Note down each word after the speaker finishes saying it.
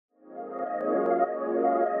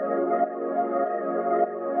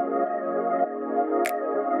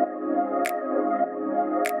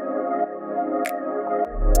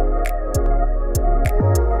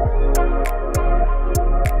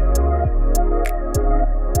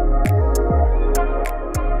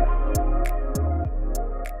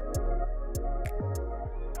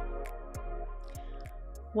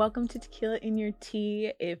Welcome to Tequila in Your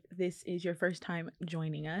Tea. If this is your first time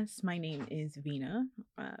joining us, my name is Vina.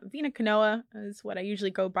 Vina Kanoa is what I usually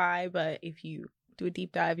go by, but if you do a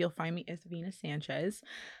deep dive, you'll find me as Vina Sanchez.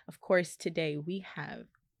 Of course, today we have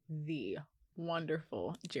the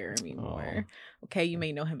wonderful Jeremy Moore. Okay, you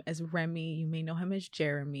may know him as Remy, you may know him as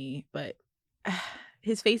Jeremy, but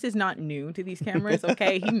his face is not new to these cameras,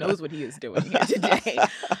 okay? He knows what he is doing here today.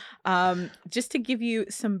 Just to give you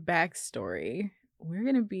some backstory, we're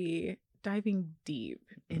going to be diving deep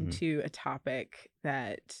into a topic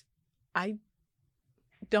that I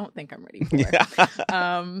don't think I'm ready for.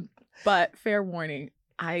 But fair warning,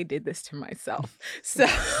 I did this to myself. So,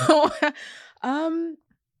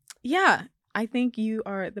 yeah, I think you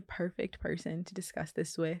are the perfect person to discuss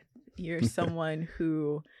this with. You're someone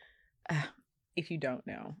who, if you don't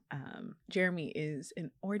know, Jeremy is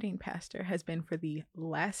an ordained pastor, has been for the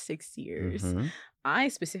last 6 years. I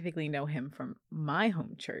specifically know him from my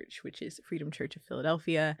home church, which is Freedom Church of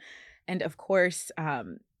Philadelphia. And of course,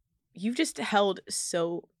 you've just held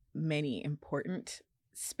so many important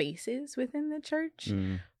spaces within the church.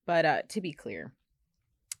 But to be clear,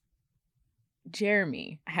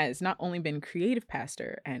 Jeremy has not only been creative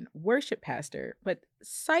pastor and worship pastor, but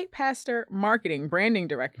site pastor, marketing, branding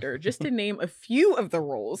director, just to name a few of the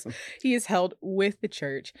roles he has held with the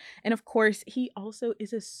church. And of course, he also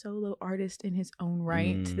is a solo artist in his own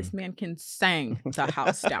right. This man can sing the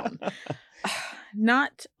house down.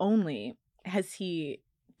 Not only has he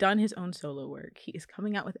done his own solo work, he is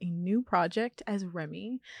coming out with a new project as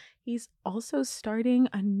Remy. He's also starting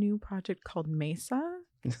a new project called Mesa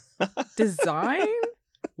Design.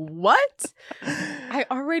 What? I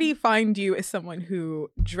already find you as someone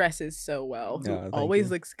who dresses so well, who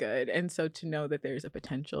always looks good. And so to know that there's a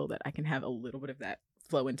potential that I can have a little bit of that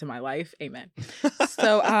flow into my life. Amen.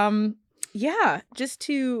 So, yeah, just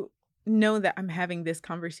to know that I'm having this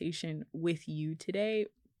conversation with you today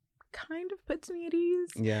kind of puts me at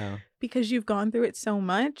ease. Yeah. Because you've gone through it so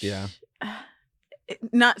much. Yeah.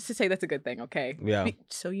 Not to say that's a good thing, okay? Yeah.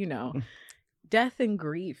 So you know. Death and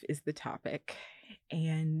grief is the topic.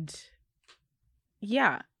 And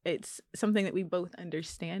yeah, it's something that we both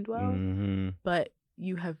understand well, but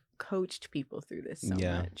you have coached people through this so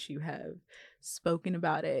much. You have spoken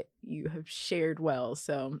about it. You have shared well.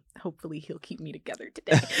 So hopefully he'll keep me together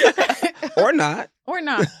today. Or not. Or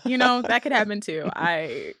not. You know, that could happen too.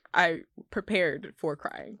 I prepared for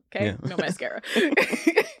crying. Okay. Yeah. No mascara.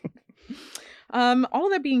 All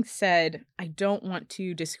that being said, I don't want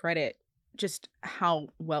to discredit just how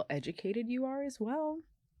well educated you are as well.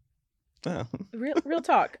 Real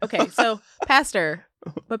talk. Okay, so pastor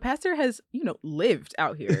has, lived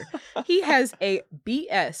out here. He has a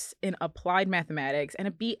BS in applied mathematics and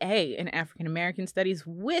a BA in African American studies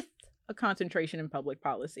with a concentration in public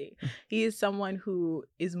policy. He is someone who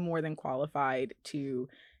is more than qualified to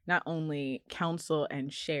not only counsel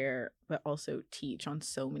and share, but also teach on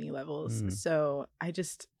so many levels. So I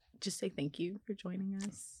just say thank you for joining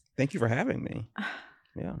us. Thank you for having me.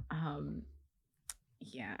 Yeah.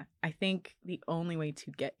 Yeah, I think the only way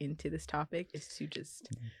to get into this topic is to just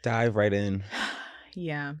dive right in.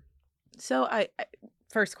 Yeah. So I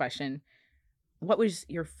first question, what was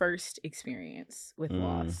your first experience with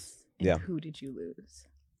loss? And who did you lose?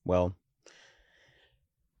 Well,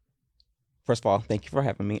 first of all, thank you for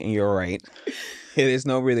having me. And you're right. There's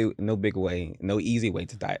no easy way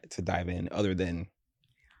to dive in other than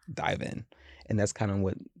dive in. And that's kind of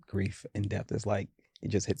what grief and death is like. It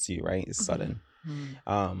just hits you, right? It's sudden.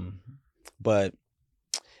 But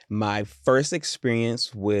my first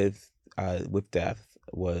experience with death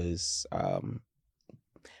was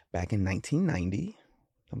back in 1990.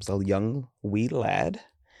 I was a young wee lad,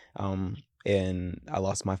 and I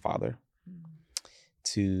lost my father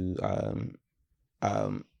to I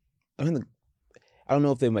don't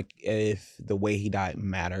know if the way he died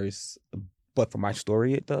matters, but for my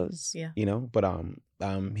story it does. Yeah. But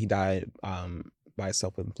he died by a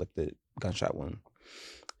self-inflicted gunshot wound.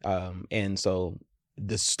 And so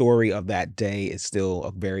the story of that day is still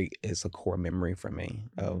a core memory for me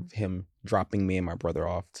of him dropping me and my brother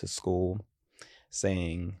off to school,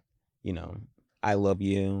 saying, I love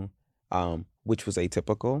you, which was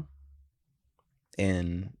atypical.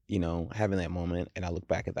 And, having that moment, and I look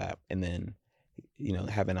back at that, and then,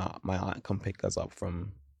 having my aunt come pick us up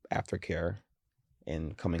from aftercare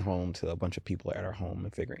and coming home to a bunch of people at our home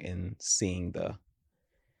and seeing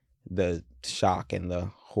the shock and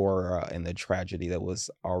the horror and the tragedy that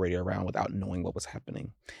was already around without knowing what was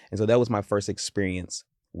happening. And so that was my first experience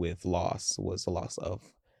with loss, was the loss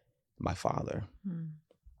of my father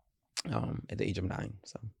at the age of 9.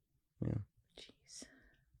 So, yeah. Jeez.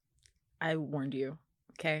 I warned you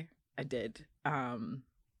Okay, I did.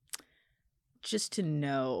 Just to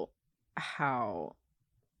know how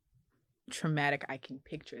traumatic I can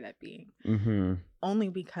picture that being. Mm-hmm. Only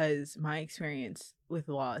because my experience with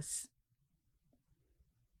loss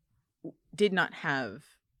did not have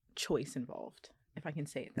choice involved, if I can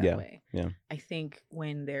say it that Yeah. way. Yeah. I think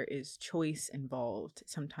when there is choice involved,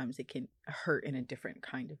 sometimes it can hurt in a different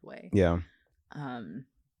kind of way. Yeah.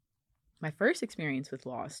 My first experience with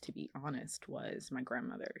loss, to be honest, was my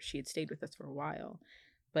grandmother. She had stayed with us for a while,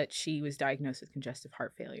 but she was diagnosed with congestive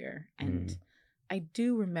heart failure. And I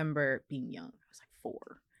do remember being young. I was like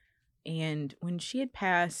 4. And when she had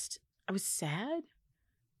passed, I was sad,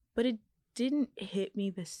 but it didn't hit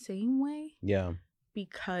me the same way. Yeah.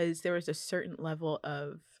 Because there was a certain level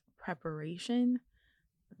of preparation.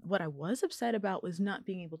 What I was upset about was not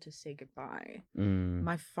being able to say goodbye.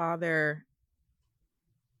 My father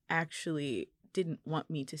actually didn't want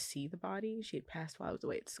me to see the body. She had passed while I was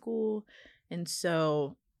away at school. And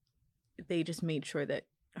so they just made sure that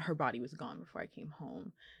her body was gone before I came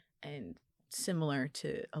home. And similar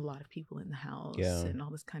to a lot of people in the house and all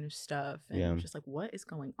this kind of stuff. And just like, what is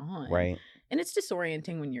going on? Right. And it's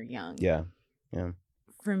disorienting when you're young. Yeah. Yeah.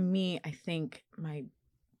 For me, I think my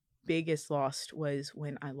biggest loss was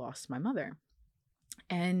when I lost my mother.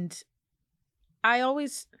 And I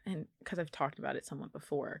always, and because I've talked about it somewhat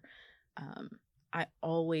before, I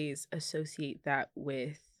always associate that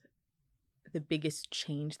with the biggest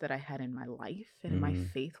change that I had in my life and in my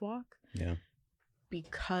faith walk. Yeah.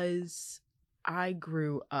 Because I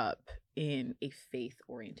grew up in a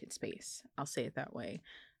faith-oriented space. I'll say it that way.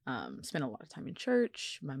 Spent a lot of time in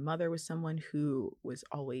church. My mother was someone who was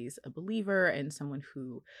always a believer and someone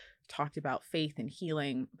who talked about faith and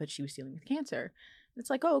healing, but she was dealing with cancer. It's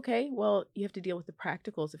like, oh, okay, well, you have to deal with the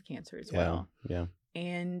practicals of cancer as well. Yeah.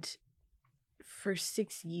 And for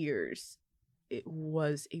 6 years, it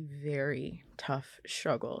was a very tough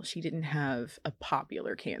struggle. She didn't have a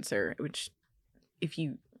popular cancer, which if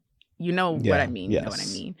you know what I mean, you know what I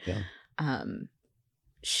mean. Yeah.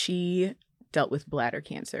 She dealt with bladder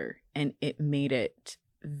cancer, and it made it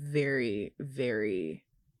very, very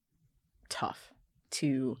tough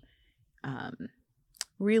to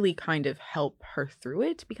really kind of help her through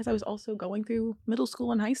it, because I was also going through middle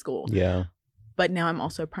school and high school. Yeah. But now I'm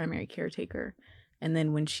also a primary caretaker. And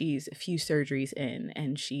then when she's a few surgeries in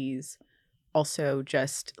and she's also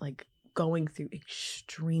just like going through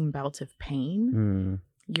extreme bouts of pain,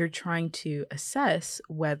 you're trying to assess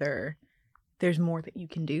whether there's more that you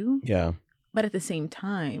can do. Yeah. But at the same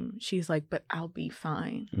time, she's like, but I'll be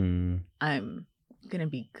fine. I'm going to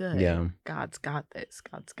be good. Yeah. God's got this.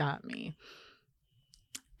 God's got me.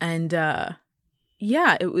 And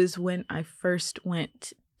yeah, it was when I first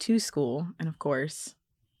went to school and, of course,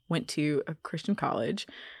 went to a Christian college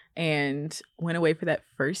and went away for that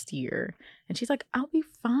first year. And she's like, I'll be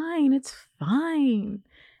fine. It's fine.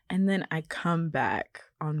 And then I come back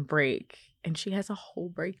on break and she has a whole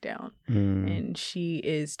breakdown. And she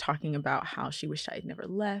is talking about how she wished I had never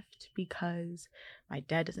left because my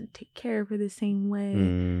dad doesn't take care of her the same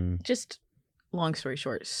way. Just long story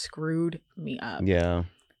short, screwed me up. Yeah.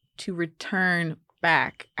 To return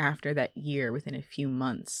back after that year within a few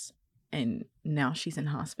months. And now she's in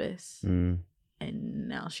hospice. And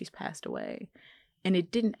now she's passed away. And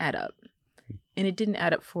it didn't add up. And it didn't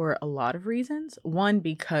add up for a lot of reasons. One,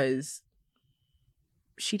 because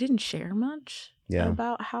she didn't share much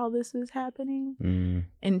about how this was happening.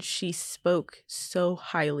 And she spoke so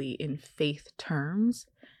highly in faith terms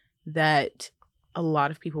that a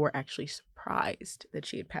lot of people were actually surprised that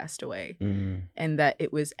she had passed away and that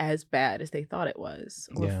it was as bad as they thought it was,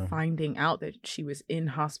 or finding out that she was in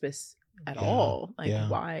hospice at all. Like,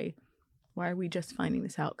 why are we just finding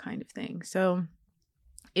this out, kind of thing. So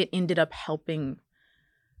it ended up helping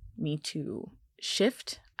me to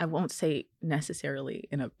shift. I won't say necessarily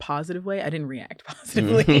in a positive way. I didn't react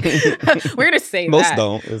positively. We're going to say most that.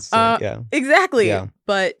 don't. It's, Exactly. Yeah.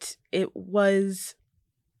 But it was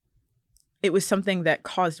something that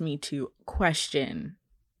caused me to question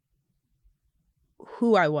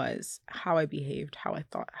who I was, how I behaved, how I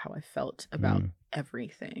thought, how I felt about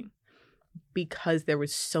everything. Because there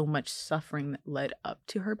was so much suffering that led up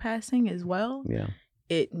to her passing as well. Yeah.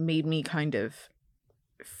 It made me kind of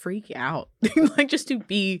freak out. Like, just to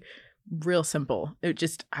be real simple. I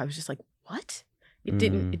was just like, what? It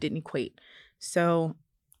didn't equate. So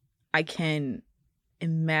I can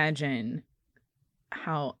imagine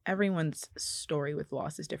how everyone's story with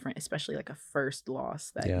loss is different, especially like a first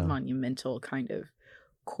loss, that monumental kind of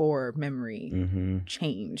core memory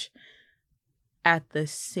change. At the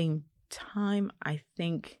same time, I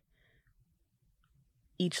think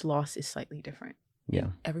each loss is slightly different. Yeah.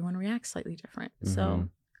 And everyone reacts slightly different. Mhm. So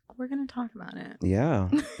we're gonna talk about it. Yeah.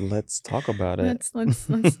 Let's talk about it.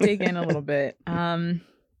 Let's dig in a little bit.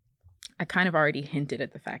 I kind of already hinted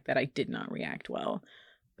at the fact that I did not react well,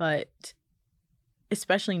 but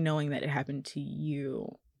especially knowing that it happened to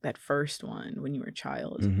you, that first one when you were a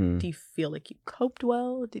child, Mhm. do you feel like you coped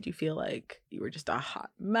well? Did you feel like you were just a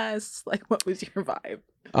hot mess? Like, what was your vibe?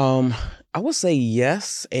 I would say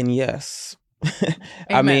yes and yes.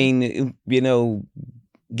 I Amen. mean, you know,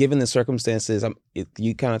 given the circumstances,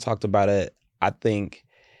 you kind of talked about it. I think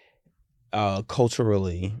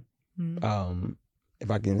culturally, Mm, if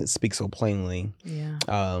I can speak so plainly, yeah.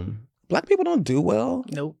 Black people don't do well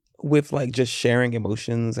Nope. with like just sharing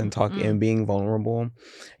emotions and talking and being vulnerable.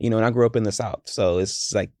 And I grew up in the South, so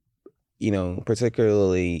it's like,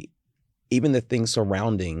 particularly even the things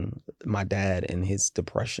surrounding my dad and his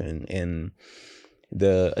depression and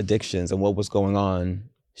the addictions and what was going on,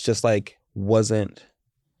 it's just like wasn't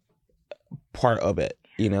part of it.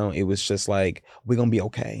 It was just like, we're gonna be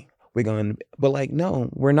okay. But like, no,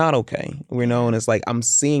 we're not okay. And it's like I'm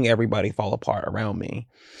seeing everybody fall apart around me.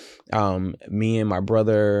 Me and my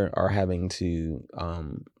brother are having to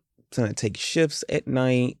kind of take shifts at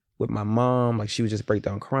night with my mom. Like, she would just break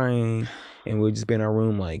down crying, and we'd just be in our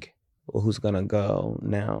room like, well, who's gonna go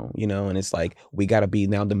now? And it's like, we gotta be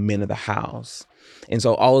now the men of the house. And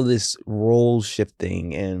so all of this role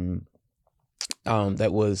shifting and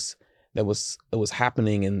that was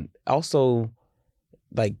happening, and also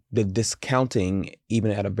like the discounting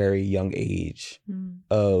even at a very young age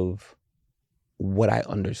of what I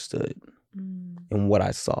understood and what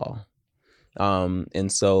I saw.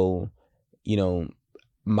 And so,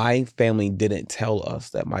 my family didn't tell us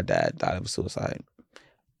that my dad died of suicide.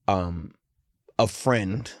 A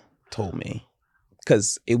friend told me,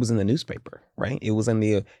 because it was in the newspaper, right? It was in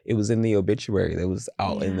the obituary that was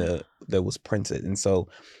out that was printed. And so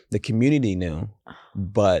the community knew,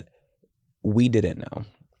 but we didn't know.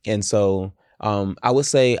 And so I would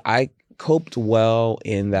say I coped well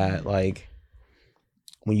in that, like,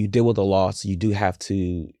 when you deal with a loss, you do have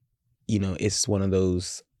to, it's one of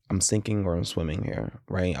those, I'm sinking or I'm swimming here,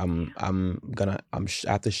 right? I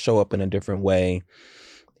have to show up in a different way.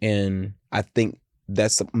 And I think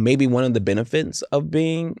that's maybe one of the benefits of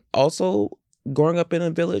being also growing up in a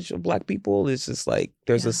village of Black people. It's just like,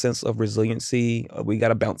 there's a sense of resiliency. We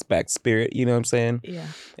got a bounce back spirit, you know what I'm saying? Yeah.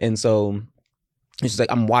 And so it's just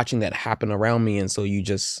like, I'm watching that happen around me. And so you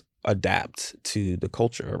just adapt to the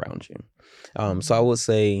culture around you. So I would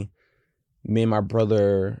say me and my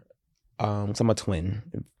brother, so I'm a twin.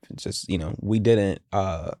 Just, we didn't,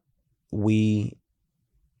 I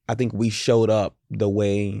think we showed up the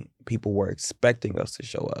way people were expecting us to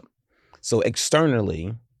show up. So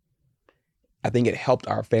externally, I think it helped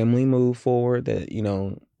our family move forward, that,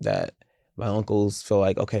 that my uncles feel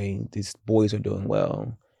like, okay, these boys are doing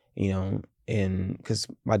well, and because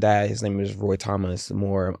my dad, his name is Roy Thomas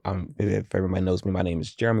Moore. If everybody knows me, my name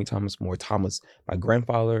is Jeremy Thomas Moore Thomas. My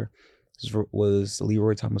grandfather was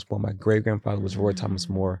Leroy Thomas Moore. My great grandfather was Roy Thomas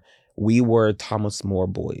Moore. We were Thomas Moore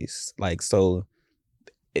boys. Like, so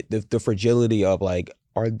the fragility of like,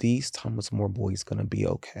 are these Thomas Moore boys gonna be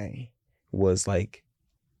okay, was like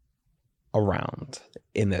around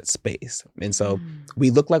in that space. And so we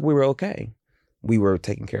looked like we were okay. We were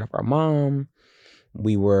taking care of our mom.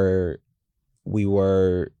 We were,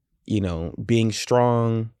 being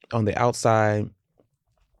strong on the outside.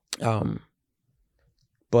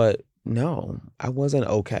 But no, I wasn't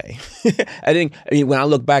okay. When I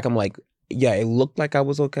look back, I'm like, yeah, it looked like I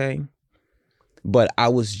was okay, but I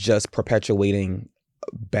was just perpetuating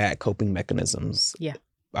bad coping mechanisms. Yeah.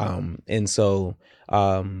 And so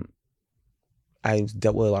I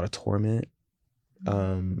dealt with a lot of torment.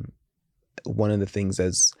 One of the things,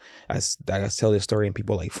 as I tell this story and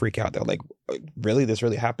people like freak out, they're like, really, this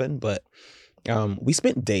really happened? But we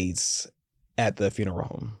spent days at the funeral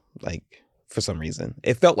home, like, for some reason.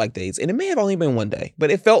 It felt like days, and it may have only been one day, but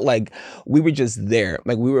it felt like we were just there.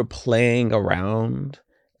 Like, we were playing around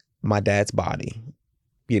my dad's body,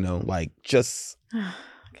 like just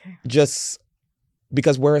Okay. just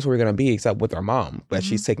because where else were we gonna be except with our mom? But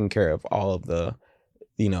she's taking care of all of the,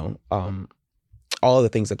 all of the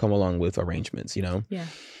things that come along with arrangements, Yeah.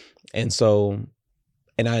 And so,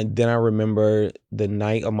 and I remember the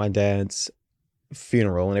night of my dad's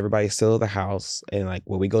funeral, and everybody's still at the house, and like,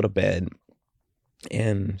 when we go to bed,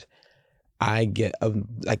 and I get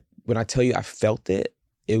like, when I tell you I felt it,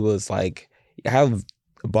 it was like, I have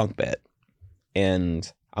a bunk bed, and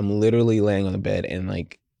I'm literally laying on the bed, and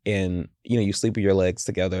like, and you sleep with your legs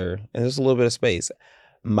together, and there's a little bit of space.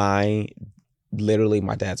 Literally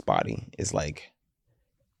my dad's body is like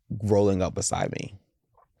rolling up beside me,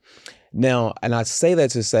 Now, and I say that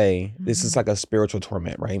to say this is Mhm. like a spiritual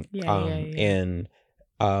torment, right? Yeah. And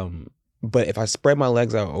but if I spread my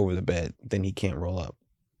legs out over the bed, then he can't roll up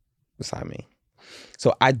beside me.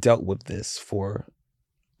 So I dealt with this for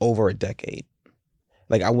over a decade.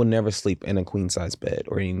 Like I would never sleep in a queen size bed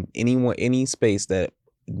or in any space that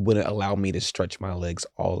wouldn't allow me to stretch my legs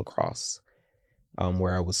all across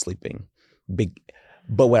where I was sleeping.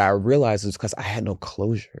 But what I realized is because I had no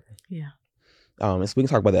closure. Yeah. And so we can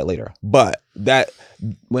talk about that later. But that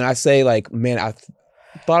when I say like, man, I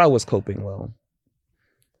thought I was coping well,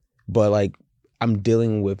 but like I'm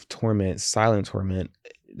dealing with torment, silent torment,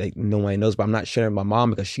 like nobody knows, but I'm not sharing with my mom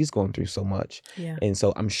because she's going through so much. Yeah. And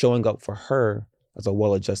so I'm showing up for her as a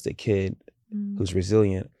well-adjusted kid who's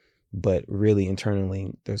resilient, but really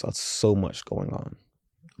internally there's so much going on,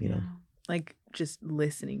 you know? Like just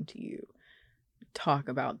listening to you talk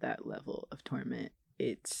about that level of torment,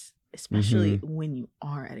 it's especially when you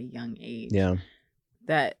are at a young age. Yeah.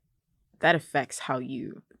 That affects how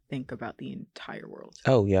you think about the entire world.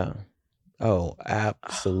 Oh yeah. Oh,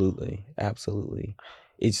 absolutely. Absolutely.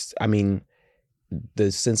 It's, I mean,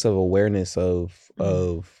 the sense of awareness of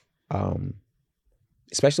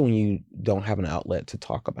especially when you don't have an outlet to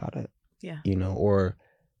talk about it. Yeah. You know, or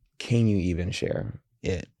can you even share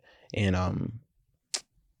it? And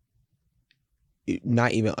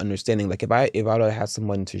not even understanding, like if I would have had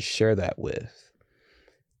someone to share that with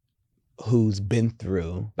who's been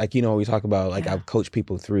through, like, you know, we talk about like I've coached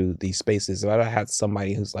people through these spaces. If I would have had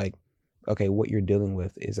somebody who's like, okay, what you're dealing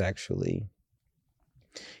with is actually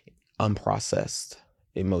unprocessed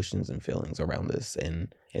emotions and feelings around this,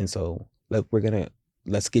 and so like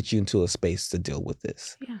let's get you into a space to deal with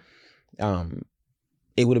this.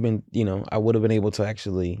 It would have been, you know, I would have been able to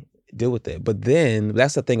actually deal with it. But then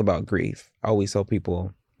that's the thing about grief. I always tell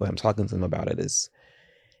people when I'm talking to them about it is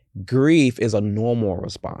grief is a normal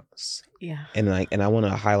response. And I want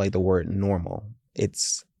to highlight the word normal.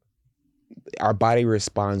 It's our body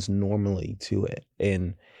responds normally to it,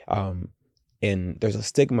 and there's a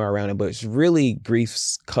stigma around it, but it's really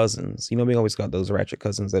grief's cousins. You know, we always got those ratchet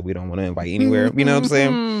cousins that we don't want to invite anywhere. You know what I'm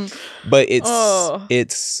saying? But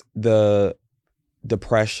it's the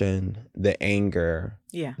depression, the anger,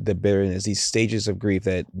 the bitterness, these stages of grief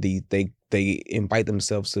that they invite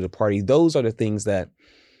themselves to the party. Those are the things that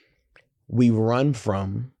we run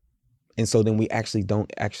from. And so then we actually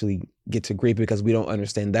don't actually get to grief because we don't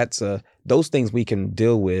understand those things we can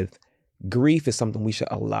deal with. Grief is something we should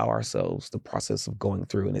allow ourselves the process of going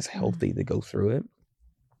through, and it's healthy to go through it.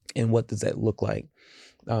 And what does that look like?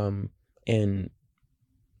 And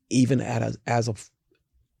even as a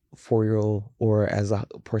 4-year-old or as a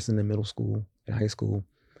person in middle school and high school,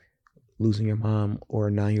 losing your mom, or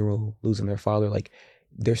a 9-year-old losing their father, like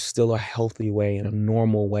there's still a healthy way and a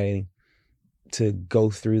normal way to go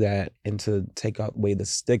through that and to take away the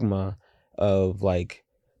stigma of like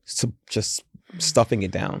just stuffing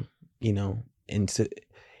it down, you know, and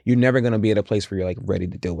you're never going to be at a place where you're like ready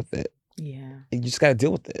to deal with it. Yeah. You just got to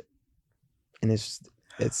deal with it. And it's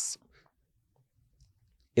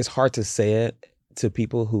hard to say it to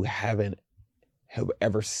people who have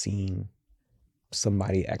ever seen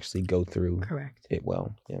somebody actually go through it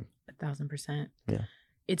well. Yeah. 1,000%. Yeah.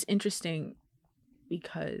 It's interesting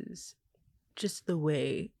because just the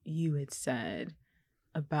way you had said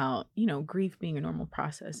about, you know, grief being a normal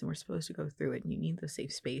process and we're supposed to go through it and you need those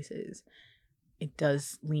safe spaces, it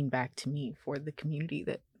does lean back to me for the community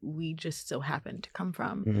that we just so happen to come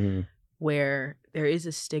from, where there is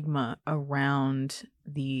a stigma around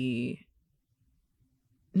the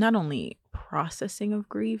not only processing of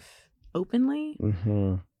grief openly,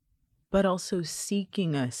 but also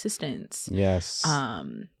seeking assistance. Yes.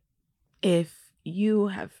 If you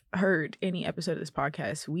have heard any episode of this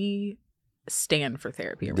podcast, we stand for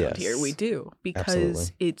therapy around here. We do,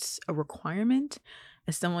 because it's a requirement.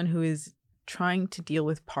 As someone who is trying to deal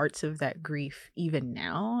with parts of that grief even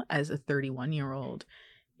now as a 31-year-old,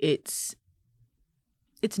 it's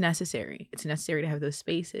necessary. It's necessary to have those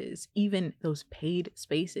spaces, even those paid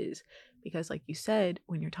spaces, because like you said,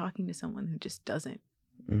 when you're talking to someone who just doesn't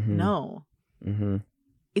know,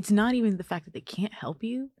 it's not even the fact that they can't help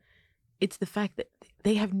you. It's the fact that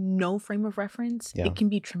they have no frame of reference. It can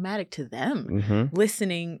be traumatic to them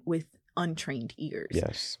listening with untrained ears.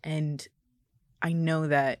 Yes. And I know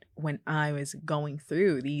that when I was going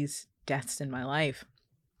through these deaths in my life,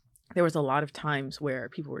 there was a lot of times where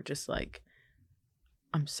people were just like,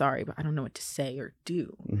 I'm sorry, but I don't know what to say or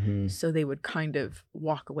do. So they would kind of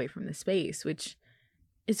walk away from the space, which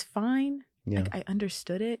is fine. Yeah. Like, I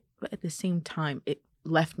understood it, but at the same time, it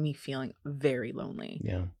left me feeling very lonely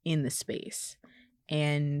in the space.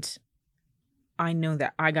 And I know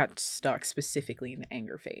that I got stuck specifically in the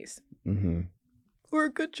anger phase Mm-hmm. for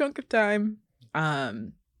a good chunk of time.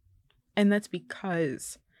 And that's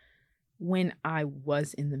because when I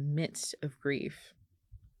was in the midst of grief,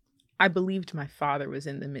 I believed my father was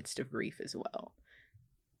in the midst of grief as well.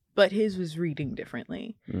 But his was reading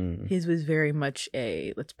differently. Mm. His was very much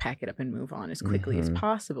a let's pack it up and move on as quickly as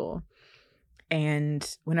possible.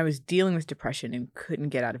 And when I was dealing with depression and couldn't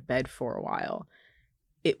get out of bed for a while,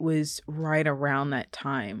 it was right around that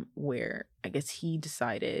time where I guess he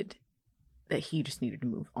decided that he just needed to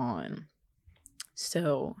move on.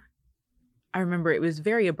 So I remember it was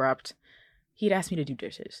very abrupt. He'd asked me to do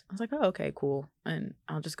dishes. I was like, oh, okay, cool. And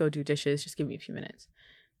I'll just go do dishes. Just give me a few minutes.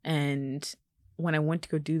 And when I went to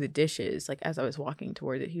go do the dishes, like as I was walking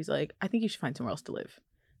towards it, he was like, I think you should find somewhere else to live.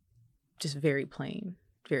 Just very plain,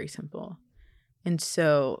 very simple. And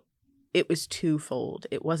so it was twofold.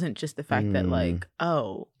 It wasn't just the fact that like,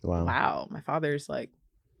 oh, wow, my father's like,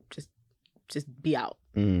 just be out,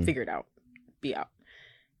 figure it out, be out.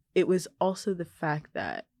 It was also the fact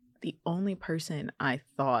that the only person I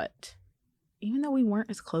thought, even though we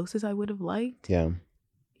weren't as close as I would have liked,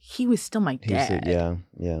 he was still my dad.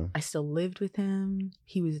 I still lived with him.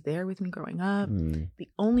 He was there with me growing up. The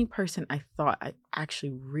only person I thought I'd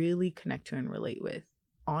actually really connect to and relate with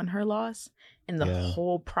on her loss and the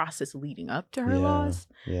whole process leading up to her loss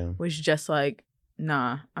was just like,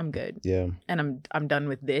 nah, I'm good. And I'm done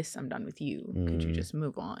with this. I'm done with you. Could you just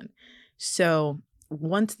move on? So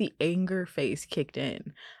once the anger phase kicked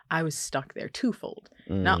in, I was stuck there twofold.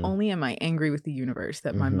 Not only am I angry with the universe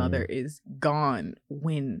that my mother is gone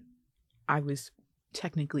when I was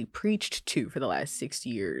technically preached to for the last 6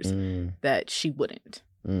 years that she wouldn't.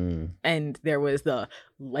 And there was the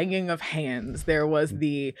laying of hands. There was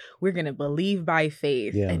the we're going to believe by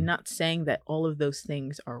faith. And not saying that all of those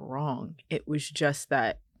things are wrong. It was just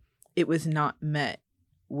that it was not met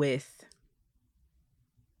with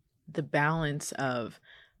the balance of,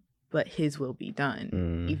 but his will be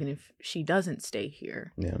done. Even if she doesn't stay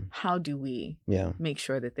here, how do we make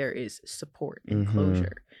sure that there is support and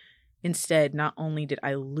closure? Instead, not only did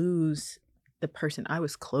I lose the person I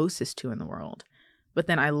was closest to in the world, but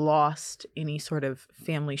then I lost any sort of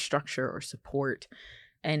family structure or support.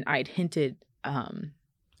 And I'd hinted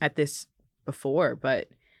at this before, but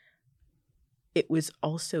it was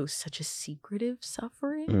also such a secretive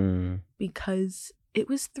suffering because it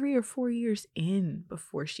was 3 or 4 years in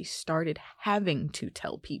before she started having to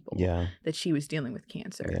tell people that she was dealing with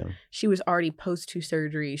cancer. She was already post 2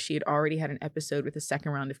 surgeries. She had already had an episode with a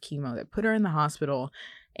second round of chemo that put her in the hospital.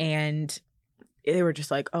 And they were just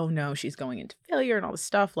like, oh no, she's going into failure and all this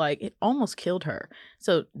stuff. Like, it almost killed her.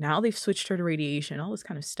 So now they've switched her to radiation, all this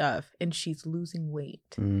kind of stuff. And she's losing weight.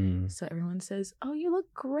 So everyone says, oh, you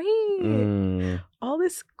look great. All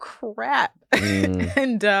this crap.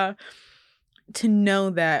 And to know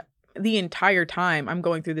that the entire time I'm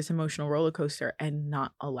going through this emotional roller coaster and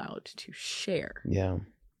not allowed to share.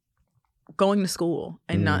 Going to school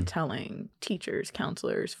and not telling teachers,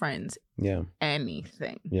 counselors, friends,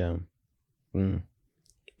 anything.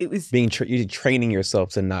 It was being you're training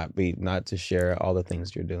yourself to not to share all the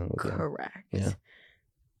things you're doing with. Correct.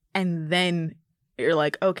 And then you're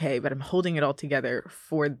like, okay, but I'm holding it all together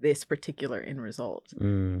for this particular end result.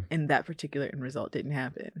 And that particular end result didn't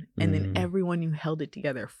happen. And then everyone you held it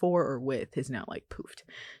together for or with is now like poofed.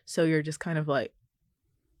 So you're just kind of like,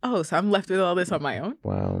 oh, so I'm left with all this on my own.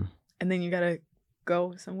 Wow. And then you got to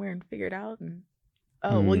go somewhere and figure it out. And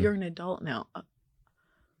well, you're an adult now.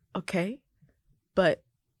 Okay. But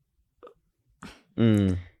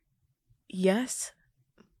yes,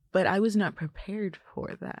 but I was not prepared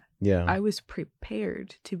for that. I was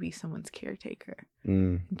prepared to be someone's caretaker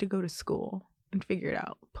and to go to school and figure it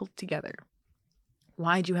out, pull it together.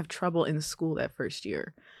 Why'd you have trouble in school that first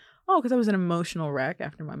year? Oh, because I was an emotional wreck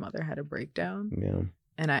after my mother had a breakdown.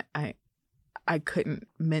 And I couldn't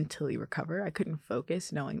mentally recover. I couldn't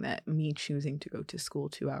focus knowing that me choosing to go to school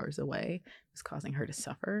 2 hours away was causing her to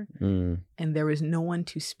suffer. And there was no one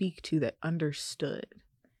to speak to that understood.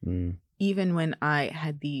 Even when I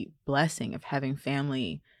had the blessing of having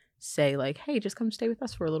family say like, hey, just come stay with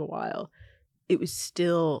us for a little while, it was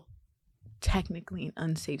still technically an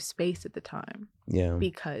unsafe space at the time.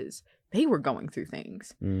 Because they were going through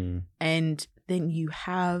things. And then you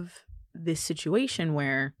have this situation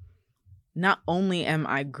where not only am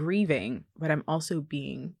I grieving, but I'm also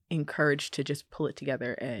being encouraged to just pull it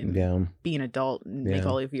together and be an adult and make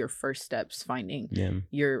all of your first steps, finding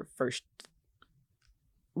your first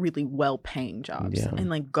really well-paying jobs and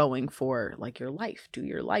like going for like your life, do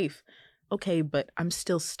your life. Okay, but I'm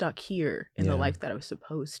still stuck here in the life that I was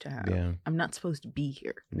supposed to have. I'm not supposed to be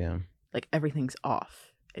here. like everything's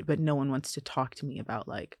off, but no one wants to talk to me about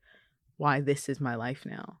like why this is my life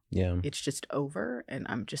now. Yeah. It's just over and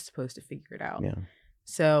I'm just supposed to figure it out. Yeah.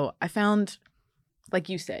 So I found, like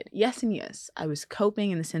you said, yes and yes. I was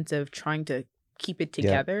coping in the sense of trying to keep it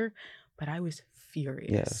together, but I was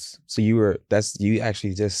furious. Yes. So you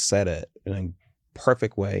actually just said it in a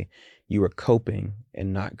perfect way. You were coping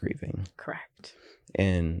and not grieving. Correct.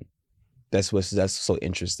 And that's so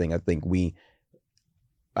interesting. I think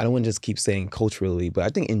I don't want to just keep saying culturally, but I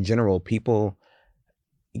think in general, people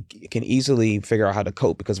can easily figure out how to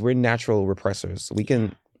cope because we're natural repressors. We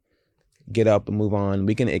can get up and move on.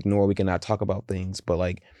 We can ignore, we can not talk about things, but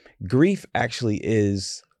like grief actually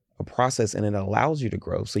is a process and it allows you to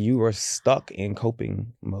grow. So you are stuck in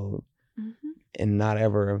coping mode and not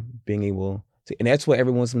ever being able to, and that's what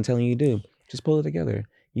everyone's been telling you to do. Just pull it together.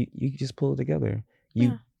 You just pull it together.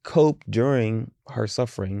 You cope during her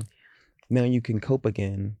suffering. Now you can cope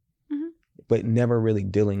again, but never really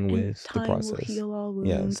dealing with the process. Time will heal all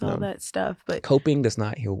wounds, all that stuff. But coping does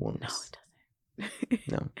not heal wounds. No, it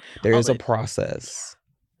doesn't. No, there is a process.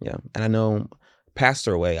 Yeah. And I know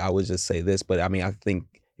Pastor Way, I would just say this, but I mean, I think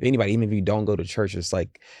anybody, even if you don't go to church, it's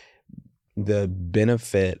like the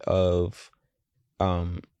benefit of,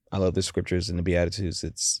 I love the scriptures and the Beatitudes.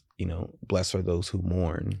 It's, blessed are those who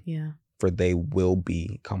mourn. Yeah. For they will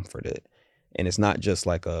be comforted. And it's not just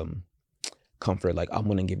like comfort, like I'm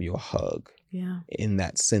going to give you a hug. Yeah. In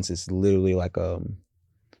that sense, it's literally like the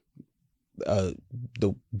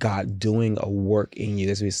God doing a work in you.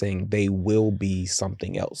 That's what he's saying. They will be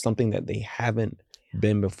something else, something that they haven't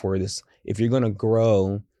been before. This, if you're going to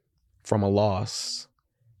grow from a loss,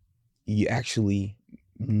 you actually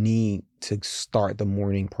need to start the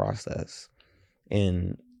mourning process.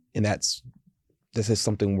 And this is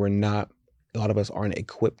something a lot of us aren't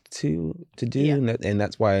equipped to do. Yeah. And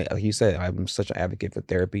that's why, like you said, I'm such an advocate for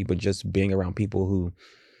therapy, but just being around people who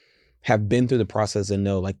have been through the process and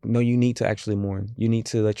know, like, no, you need to actually mourn. You need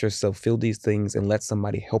to let yourself feel these things and let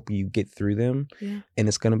somebody help you get through them. Yeah. And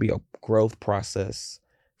it's going to be a growth process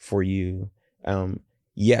for you.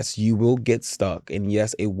 Yes, you will get stuck. And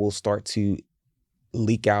yes, it will start to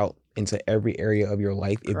leak out into every area of your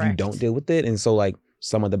life if you don't deal with it. And so like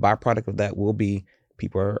some of the byproduct of that will be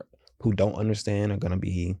people who don't understand are going to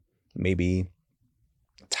be maybe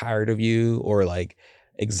tired of you or like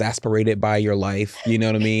exasperated by your life, you know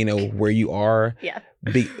what I mean, or where you are. Yeah.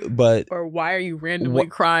 But or why are you randomly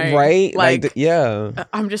crying? Right? Like yeah.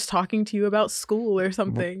 I'm just talking to you about school or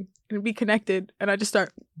something and be connected, and I just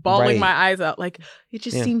start bawling my eyes out. Like it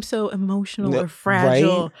just seems so emotional or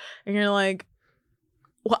fragile, and you're like,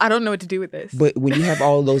 well, I don't know what to do with this. But when you have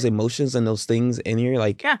all those emotions and those things, and you're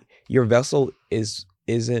like, your vessel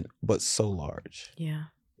isn't but so large. Yeah.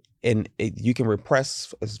 And you can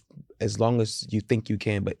repress as long as you think you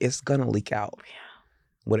can, but it's gonna leak out. Yeah.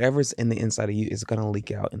 Whatever's in the inside of you is gonna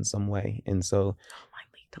leak out in some way. And so it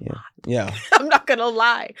might leak a lot. Yeah. I'm not gonna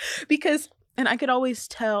lie. And I could always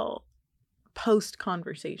tell post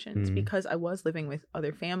conversations because I was living with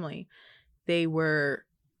other family. They were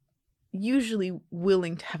usually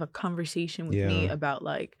willing to have a conversation with me about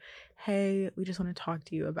like, hey, we just want to talk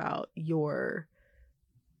to you about your,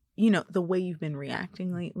 the way you've been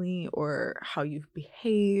reacting lately, or how you've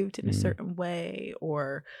behaved in a certain way,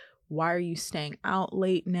 or why are you staying out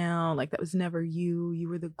late now? Like that was never you. You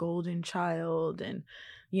were the golden child, and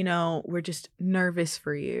we're just nervous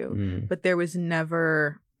for you. But there was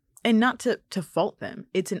never, and not to fault them,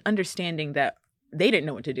 it's an understanding that they didn't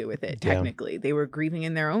know what to do with it. Technically, they were grieving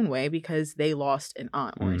in their own way because they lost an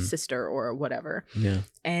aunt or a sister or whatever. Yeah.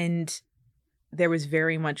 And there was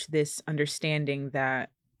very much this understanding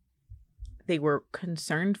that they were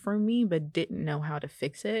concerned for me, but didn't know how to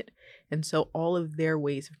fix it. And so all of their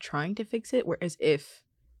ways of trying to fix it were as if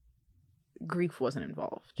grief wasn't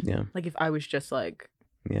involved. Yeah. Like if I was just like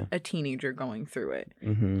a teenager going through it.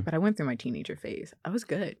 But I went through my teenager phase. I was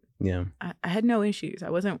good. Yeah. I had no issues. I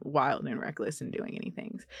wasn't wild and reckless and doing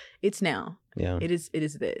anything. It's now. Yeah. It is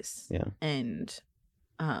this. Yeah. And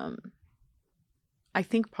I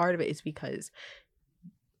think part of it is because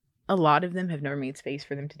a lot of them have never made space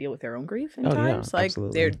for them to deal with their own grief in times. Like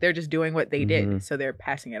absolutely. they're just doing what they did. So they're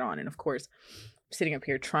passing it on. And of course, I'm sitting up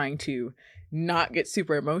here trying to not get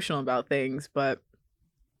super emotional about things, but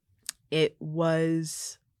it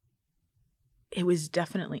was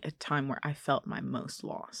definitely a time where I felt my most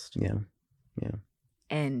lost. Yeah. Yeah.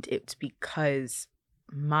 And it's because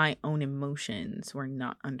my own emotions were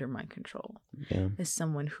not under my control. Yeah. As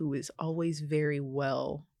someone who is always very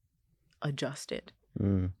well adjusted,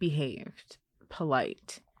 behaved,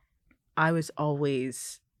 polite, I was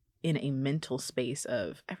always in a mental space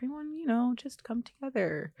of everyone, just come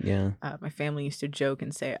together. Yeah. My family used to joke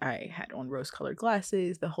and say I had on rose-colored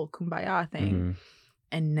glasses, the whole kumbaya thing. Mm-hmm.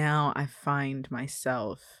 And now I find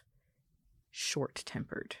myself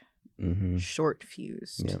short-tempered, Mm-hmm.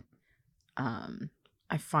 short-fused. Yep.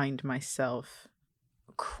 I find myself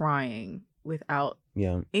crying without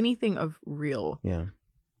Yeah. anything of real, Yeah.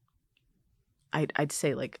 I'd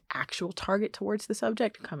say like actual target towards the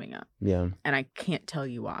subject coming up. Yeah. And I can't tell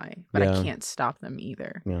you why, but Yeah. I can't stop them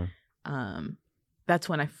either. Yeah. That's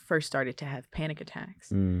when I first started to have panic attacks.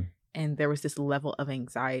 Mm. And there was this level of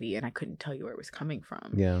anxiety and I couldn't tell you where it was coming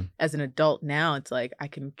from. Yeah. As an adult now, it's like I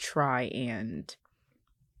can try and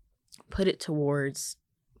put it towards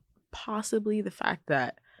possibly the fact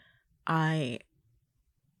that I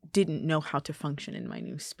didn't know how to function in my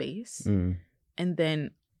new space. Mm. And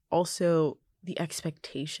then also the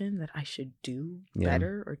expectation that I should do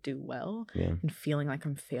better or do well, and feeling like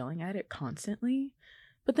I'm failing at it constantly.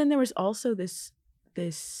 But then there was also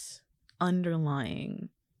this underlying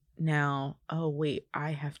now, oh wait,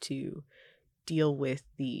 I have to deal with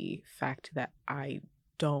the fact that I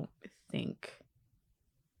don't think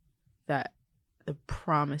that the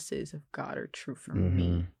promises of God are true for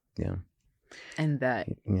me. Yeah. And that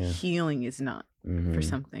healing is not for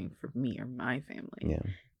something for me or my family. Yeah.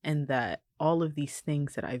 And that all of these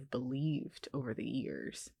things that I've believed over the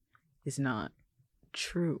years is not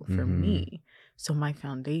true for me. So my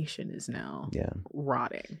foundation is now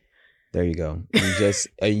rotting. There you go.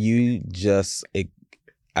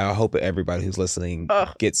 I hope everybody who's listening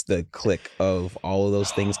gets the click of all of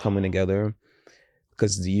those things coming together.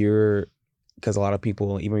 Because a lot of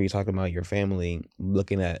people, even when you're talking about your family,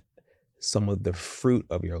 looking at some of the fruit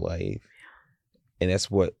of your life, and that's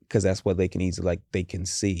what they can easily, like, they can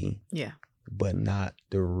see, but not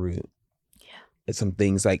the root. It's some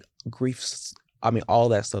things like grief. I mean, all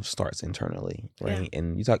that stuff starts internally, right?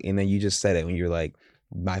 And and then you just said it when you're like,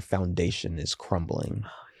 my foundation is crumbling.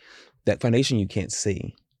 That foundation you can't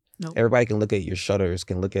see. Nope. Everybody can look at your shutters,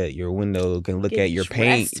 can look at your window, can look at your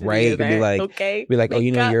paint, right? Can be like, oh,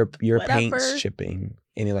 your paint's chipping,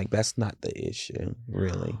 and you're like, that's not the issue,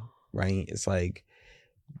 really, right? It's like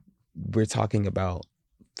we're talking about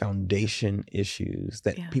foundation issues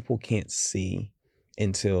that people can't see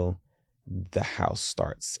until the house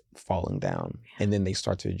starts falling down, and then they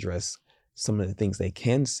start to address some of the things they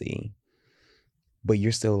can see, but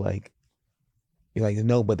you're like,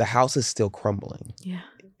 no, but the house is still crumbling. Yeah.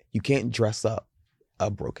 You can't dress up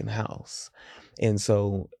a broken house. And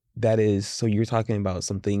so you're talking about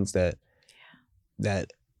some things that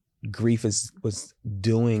grief was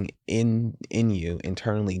doing in you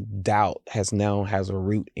internally. Doubt has a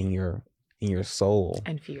root in your soul.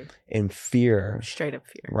 And fear. Straight up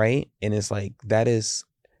fear. Right? And it's like that is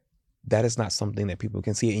not something that people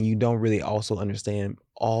can see. And you don't really also understand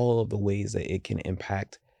all of the ways that it can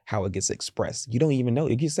impact how it gets expressed. You don't even know.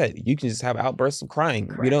 Like you said, you can just have outbursts of crying.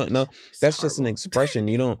 Correct. You don't know. That's just an expression.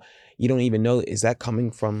 You don't even know. Is that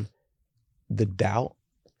coming from the doubt?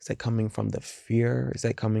 Is that coming from the fear? Is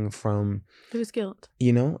that coming from... It was guilt.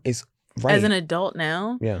 It's right. As an adult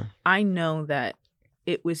now, I know that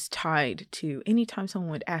it was tied to anytime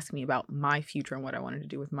someone would ask me about my future and what I wanted to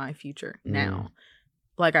do with my future now.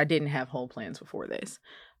 Like I didn't have whole plans before this.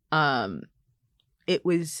 It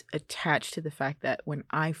was attached to the fact that when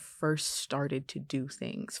I first started to do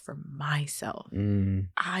things for myself,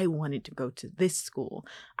 I wanted to go to this school.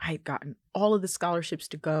 I had gotten all of the scholarships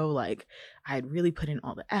to go. Like I had really put in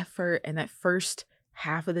all the effort. And that first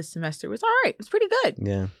half of the semester was all right. It was pretty good.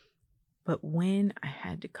 Yeah. But when I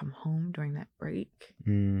had to come home during that break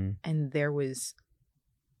and there was,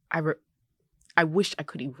 I wished I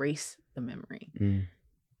could erase the memory.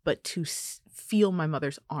 But to feel my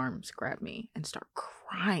mother's arms grab me and start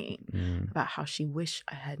crying about how she wished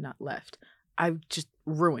I had not left, I just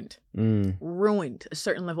ruined a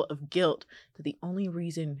certain level of guilt that the only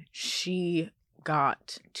reason she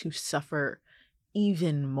got to suffer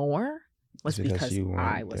even more was because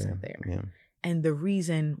I wasn't there. Yeah. And the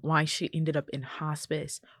reason why she ended up in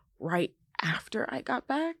hospice right after I got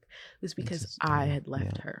back was because I had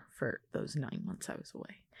left her for those 9 months I was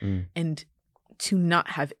away. And to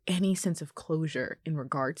not have any sense of closure in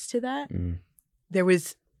regards to that, there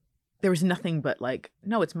was nothing but like,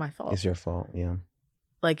 no, it's my fault. It's your fault, yeah.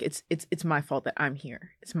 Like it's my fault that I'm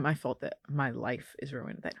here. It's my fault that my life is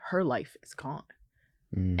ruined, that her life is gone.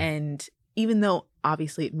 And even though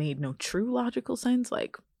obviously it made no true logical sense,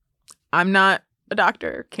 like I'm not a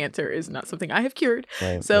doctor, cancer is not something I have cured.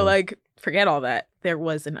 Right, so like forget all that. There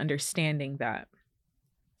was an understanding that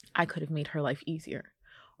I could have made her life easier,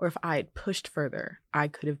 or if I had pushed further, I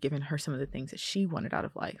could have given her some of the things that she wanted out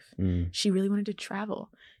of life. Mm. She really wanted to travel.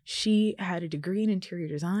 She had a degree in interior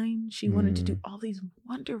design. She wanted to do all these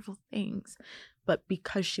wonderful things. But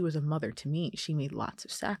because she was a mother to me, she made lots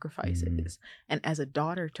of sacrifices. And as a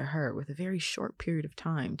daughter to her, with a very short period of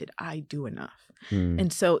time, did I do enough?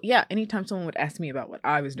 And so, yeah, anytime someone would ask me about what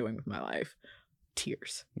I was doing with my life,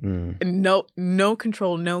 tears. And no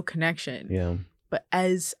control, no connection. Yeah. But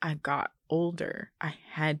as I got older, I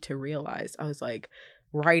had to realize, I was like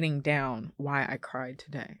writing down why I cried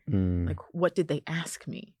today. Like, what did they ask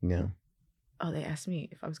me? Yeah. Oh, they asked me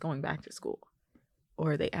if I was going back to school,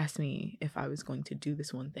 or they asked me if I was going to do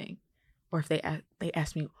this one thing, or if they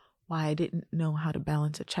asked me why I didn't know how to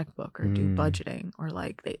balance a checkbook or do budgeting, or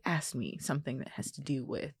like they asked me something that has to do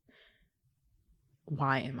with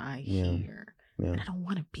why am I here? And I don't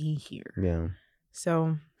want to be here. Yeah.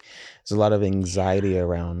 So there's a lot of anxiety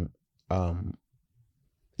around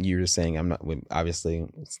you were saying, I'm not, obviously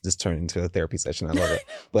this turned into a therapy session, I love it,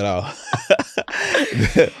 but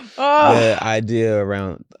the idea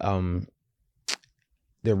around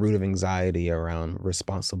the root of anxiety around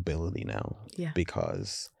responsibility now,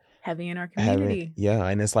 because heavy in our community.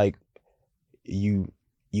 And it's like you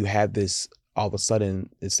have this, all of a sudden,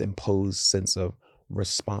 this imposed sense of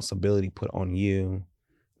responsibility put on you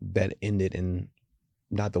that ended in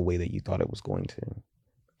not the way that you thought it was going to.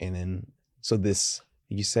 And then, so this,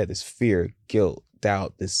 you said, this fear, guilt,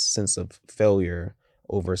 doubt, this sense of failure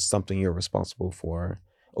over something you're responsible for,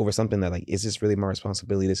 over something that, like, is this really my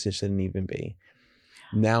responsibility? This shouldn't even be.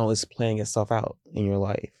 Now it's playing itself out in your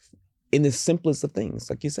life in the simplest of things.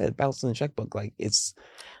 Like you said, balancing the checkbook, like it's,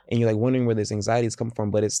 and you're like wondering where this anxiety is coming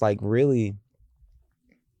from, but it's like really,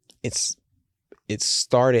 it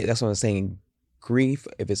started, that's what I'm saying, grief,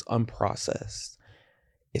 if it's unprocessed,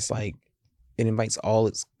 it's like it invites all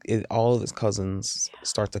of its cousins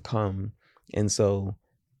start to come. And so,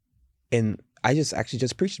 and I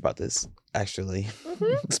just preached about this actually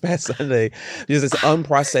this past Sunday. Just this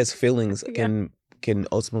unprocessed feelings can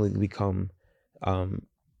ultimately become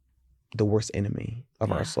the worst enemy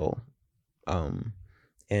of our soul.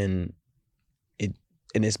 And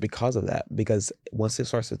it's because of that, because once it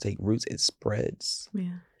starts to take roots, it spreads.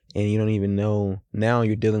 And you don't even know, now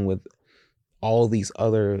you're dealing with all these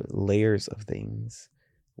other layers of things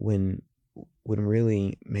when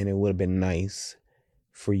really, man, it would have been nice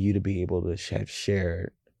for you to be able to have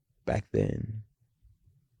shared back then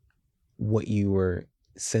what you were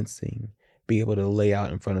sensing, be able to lay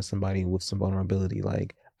out in front of somebody with some vulnerability,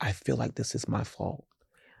 like, I feel like this is my fault.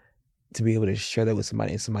 To be able to share that with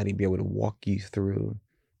somebody, and somebody be able to walk you through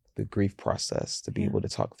the grief process, to be able to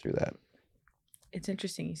talk through that. It's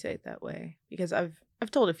interesting you say it that way, because I've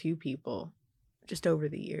told a few people just over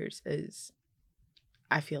the years, is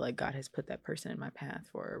I feel like God has put that person in my path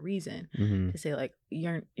for a reason, to say, like,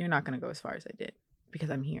 you're not going to go as far as I did because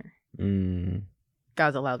I'm here.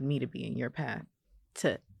 God's allowed me to be in your path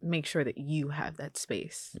to make sure that you have that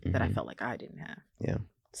space that I felt like I didn't have.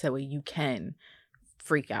 So that way you can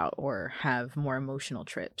freak out or have more emotional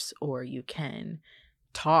trips, or you can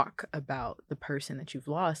talk about the person that you've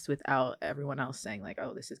lost without everyone else saying, like,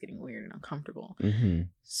 oh, this is getting weird and uncomfortable.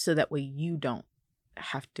 So that way you don't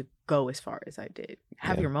have to go as far as I did.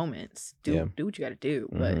 Have your moments, do what you got to do,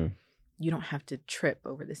 but you don't have to trip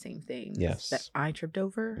over the same things that I tripped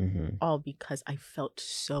over, all because I felt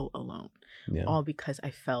so alone, all because I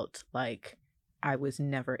felt like I was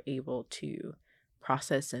never able to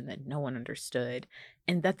process and that no one understood.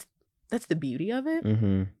 And that's the beauty of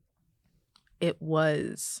it. It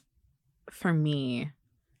was, for me,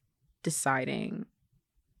 deciding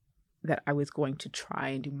that I was going to try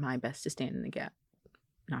and do my best to stand in the gap,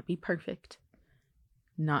 not be perfect,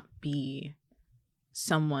 not be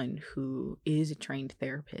someone who is a trained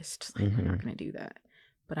therapist. Like, we're not going to do that.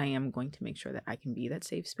 But I am going to make sure that I can be that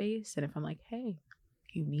safe space. And if I'm like, hey,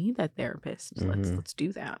 you need that therapist, let's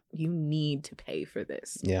do that. You need to pay for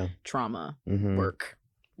this trauma work,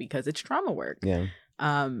 because it's trauma work.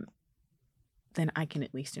 Then I can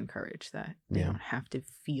at least encourage that they don't have to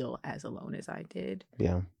feel as alone as I did.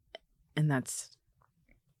 And that's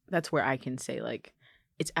where I can say, like,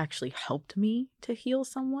 it's actually helped me to heal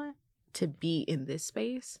somewhat, to be in this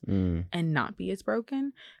space and not be as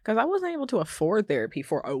broken, because I wasn't able to afford therapy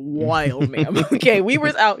for a while, ma'am. Okay, we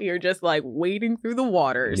was out here just like wading through the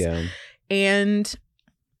waters. And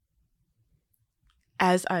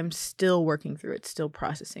as I'm still working through it, still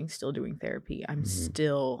processing, still doing therapy, I'm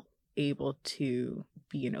still able to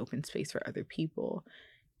be an open space for other people,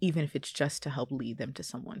 even if it's just to help lead them to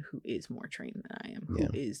someone who is more trained than I am, who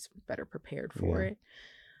is better prepared for it.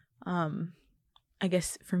 I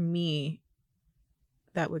guess for me,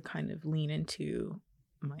 that would kind of lean into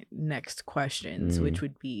my next questions, which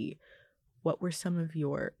would be, what were some of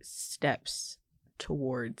your steps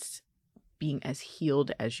towards being as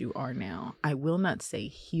healed as you are now? I will not say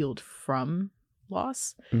healed from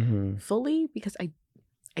loss fully, because I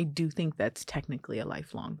do think that's technically a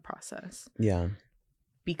lifelong process. Yeah.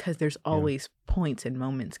 Because there's always points and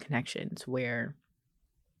moments, connections where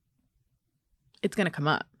it's going to come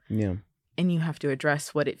up. Yeah. And you have to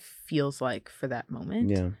address what it feels like for that moment.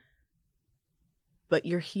 Yeah. But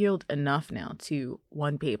you're healed enough now to,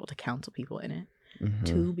 one, be able to counsel people in it.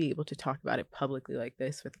 Two, be able to talk about it publicly like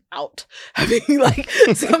this without having like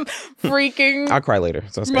some freaking I'll cry later.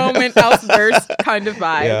 So moment outburst kind of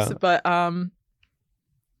vibes. Yeah. But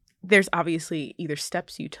there's obviously either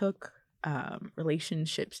steps you took,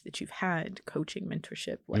 relationships that you've had, coaching,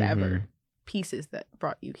 mentorship, whatever, pieces that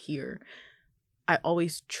brought you here. I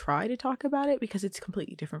always try to talk about it because it's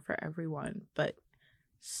completely different for everyone, but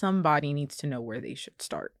somebody needs to know where they should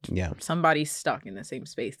start. Yeah. Somebody's stuck in the same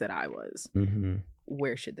space that I was.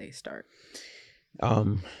 Where should they start?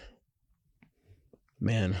 Man,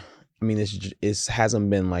 I mean, it hasn't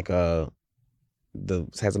been like a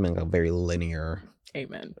very linear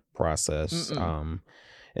Amen process.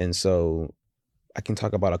 And so I can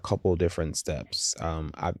talk about a couple different steps.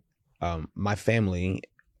 My family,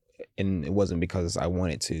 and it wasn't because I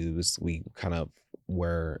wanted to, it was, we kind of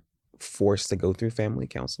were forced to go through family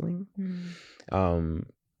counseling.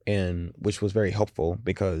 And which was very helpful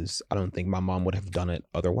because I don't think my mom would have done it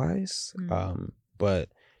otherwise. But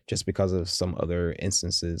just because of some other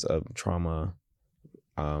instances of trauma,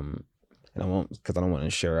 and I don't want to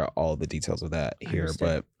share all the details of that here,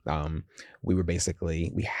 but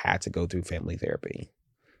we had to go through family therapy,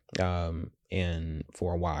 and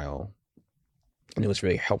for a while, and it was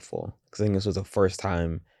really helpful because I think this was the first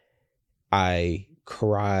time I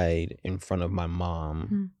cried in front of my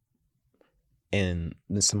mom, and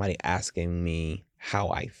then somebody asking me how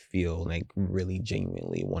I feel, like really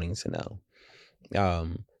genuinely wanting to know.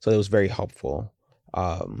 So it was very helpful.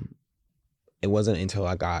 It wasn't until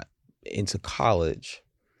I got into college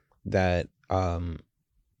that I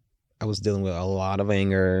was dealing with a lot of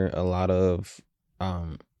anger, a lot of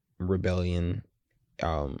rebellion.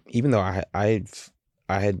 Even though I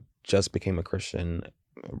had just became a Christian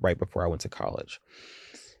right before I went to college,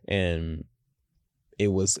 and it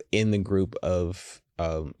was in the group of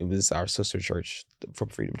it was our sister church from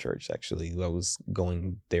Freedom Church, actually. I was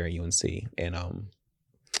going there at UNC, and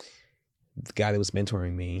the guy that was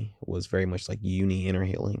mentoring me was very much like, you need inner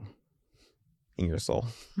healing in your soul.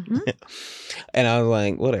 And I was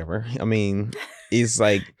like, whatever. I mean, it's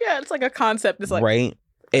like, yeah, it's like a concept. It's like, right.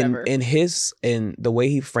 whatever. And the way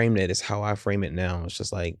he framed it is how I frame it now. It's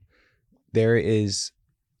just like, you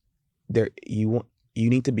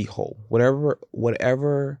need to be whole.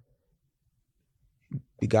 Whatever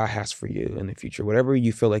God has for you in the future, whatever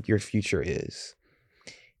you feel like your future is,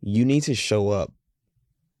 you need to show up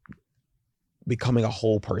becoming a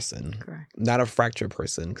whole person. Correct. Not a fractured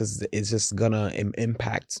person, because it's just gonna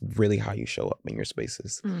impact really how you show up in your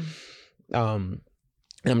spaces. And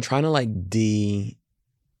I'm trying to like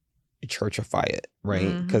churchify it,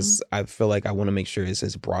 right? Because I feel like I want to make sure it's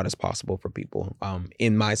as broad as possible for people.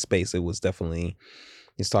 In my space, it was definitely,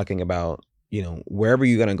 it's talking about, wherever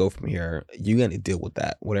you're gonna go from here, you're gonna deal with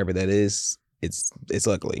that, whatever that is. It's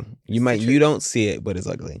ugly. You don't see it, but it's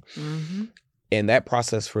ugly. And that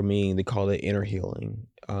process for me, they call it inner healing.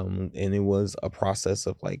 And it was a process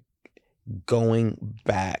of like going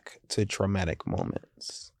back to traumatic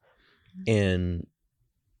moments. And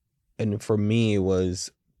for me, it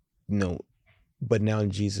was, but now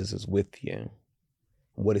Jesus is with you.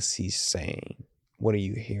 What is he saying? What are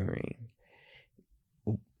you hearing?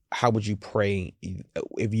 How would you pray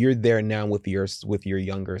if you're there now with your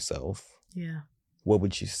younger self? Yeah. What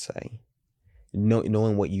would you say?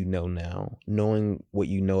 Knowing what you know now, knowing what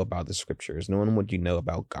you know about the scriptures, knowing what you know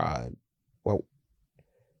about God, what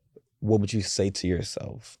would you say to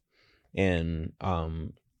yourself? And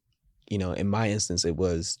in my instance, it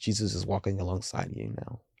was, Jesus is walking alongside you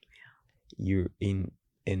now. Yeah. You're in,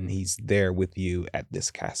 and he's there with you at this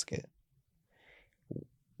casket.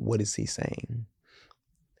 What is he saying?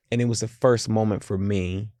 And it was the first moment for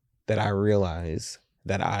me that I realized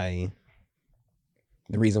that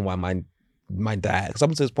the reason why my dad, because up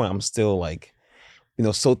to this point, I'm still like,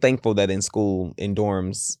 so thankful that in school, in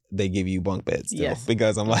dorms, they give you bunk beds still. Yes.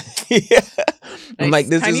 Because I'm like, I'm like,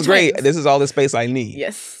 this is great. This is all the space I need.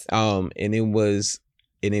 Yes. And it was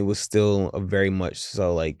still a very much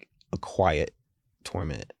so like a quiet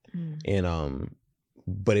torment. And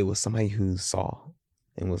but it was somebody who saw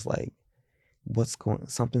and was like,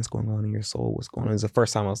 something's going on in your soul. What's going on? It's the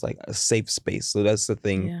first time I was like, a safe space. So that's the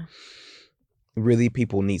thing. Yeah. Really,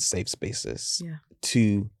 people need safe spaces Yeah.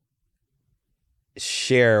 to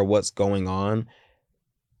share what's going on.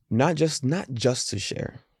 Not just to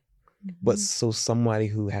share, but so somebody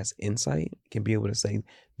who has insight can be able to say,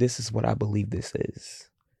 this is what I believe this is.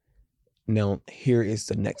 Now, here is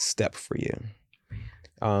the next step for you.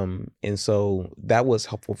 And so that was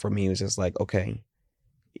helpful for me. It was just like, okay,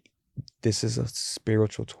 this is a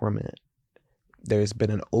spiritual torment. There's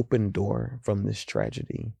been an open door from this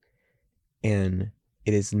tragedy, and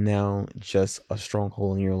it is now just a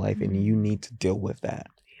stronghold in your life, and you need to deal with that.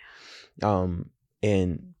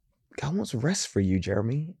 And God wants rest for you,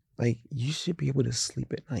 Jeremy. Like, you should be able to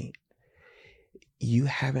sleep at night. You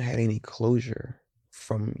haven't had any closure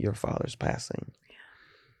from your father's passing.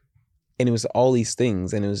 And it was all these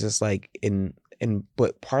things, and it was just like,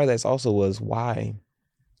 but part of that also was why.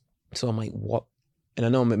 So I'm like, what? And I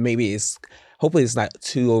know maybe hopefully it's not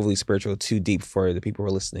too overly spiritual, too deep for the people who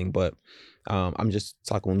are listening, but I'm just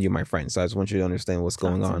talking with you, my friend. So I just want you to understand what's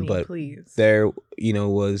going on. But please. There,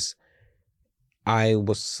 I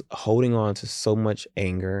was holding on to so much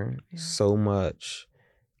anger, so much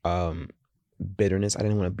bitterness. I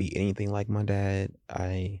didn't want to be anything like my dad.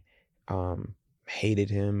 I hated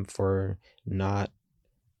him for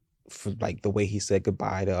like the way he said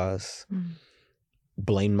goodbye to us.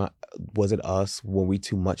 Was it us? Were we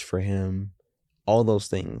too much for him? All those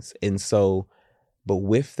things. And so, but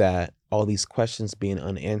with that, all these questions being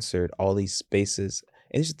unanswered, all these spaces,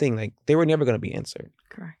 and it's the thing, like, they were never going to be answered.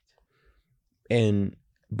 Correct.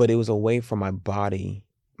 But it was a way for my body,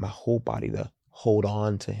 my whole body, to hold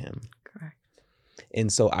on to him. Correct.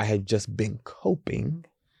 And so I had just been coping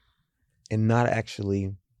and not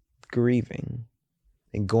actually grieving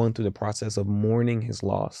and going through the process of mourning his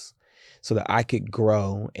loss, so that I could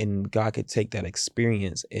grow and God could take that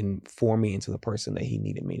experience and form me into the person that he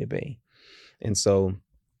needed me to be. And so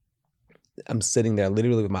I'm sitting there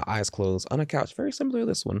literally with my eyes closed on a couch, very similar to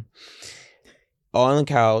this one, on the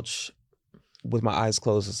couch with my eyes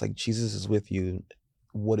closed. It's like, Jesus is with you.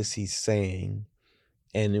 What is he saying?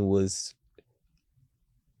 And it was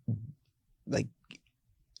like,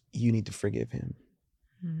 you need to forgive him.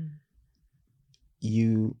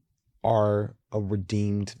 You are a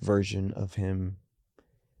redeemed version of him.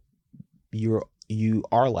 You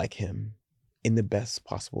are like him in the best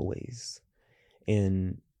possible ways.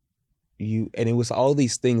 And it was all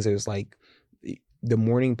these things. It was like, the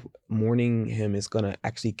mourning him is gonna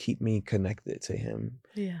actually keep me connected to him.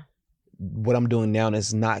 Yeah. What I'm doing now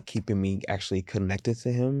is not keeping me actually connected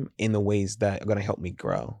to him in the ways that are gonna help me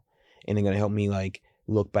grow, and they're gonna help me like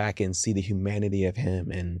look back and see the humanity of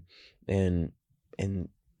him, and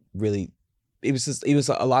really, it was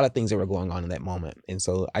a lot of things that were going on in that moment. And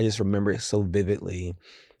so I just remember it so vividly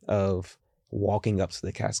of walking up to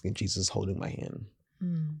the casket, Jesus holding my hand,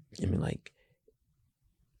 and being like,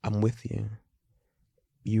 I'm with you.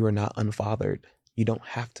 You are not unfathered. You don't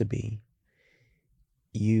have to be.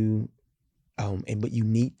 But you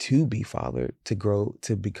need to be fathered to grow,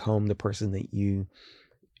 to become the person that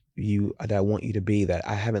that I want you to be, that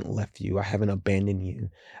I haven't left you. I haven't abandoned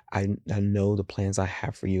you. I know the plans I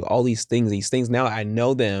have for you. All these things now I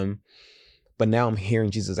know them, but now I'm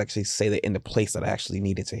hearing Jesus actually say that in the place that I actually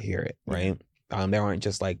needed to hear it. Right. There aren't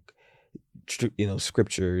just like,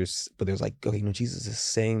 scriptures, but there's like, okay, Jesus is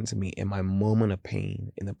saying to me in my moment of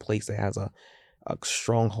pain, in the place that has a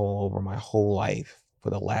stronghold over my whole life for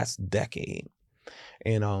the last decade.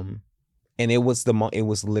 And it was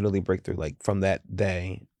literally breakthrough. Like, from that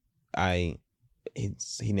day,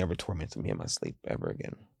 he never tormented me in my sleep ever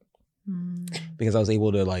again, because I was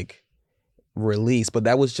able to like release. But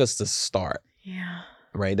that was just the start. Yeah.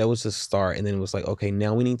 Right. That was the start. And then it was like, okay,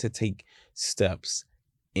 now we need to take steps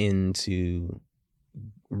into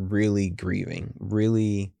really grieving,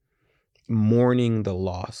 really mourning the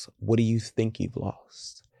loss. What do you think you've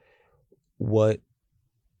lost? What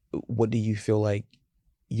do you feel like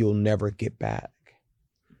you'll never get back?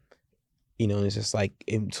 It's just like,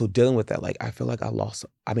 so dealing with that, like, I feel like I lost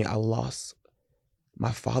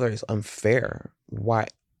my father. Is unfair. Why?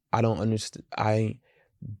 I don't understand. I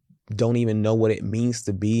don't even know what it means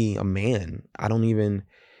to be a man.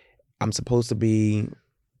 I'm supposed to be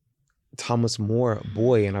Thomas More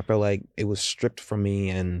boy, and I feel like it was stripped from me,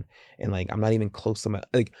 and like, I'm not even close to my,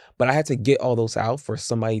 like, but I had to get all those out for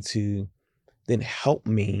somebody to then help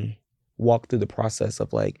me walk through the process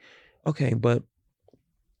of like, okay, but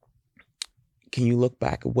can you look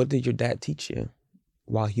back? What did your dad teach you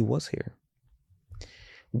while he was here?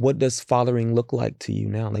 What does fathering look like to you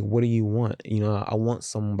now? Like, what do you want? I want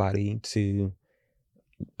somebody to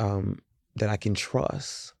that I can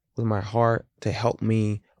trust with my heart to help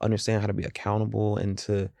me understand how to be accountable and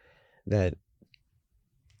to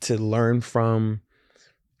learn from.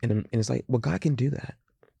 And it's like, well, God can do that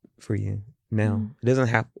for you now. It doesn't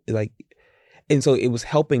have like, and so it was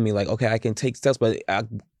helping me like, okay, I can take steps, but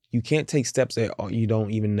you can't take steps that you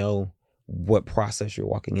don't even know what process you're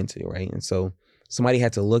walking into, right? And so somebody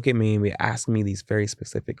had to look at me and be asking me these very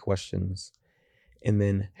specific questions and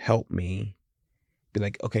then help me be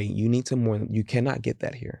like, okay, you need to more, you cannot get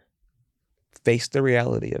that here. Face the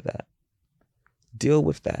reality of that. Deal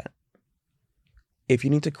with that. If you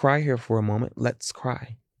need to cry here for a moment, let's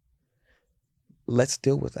cry. Let's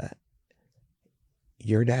deal with that.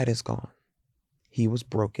 Your dad is gone. He was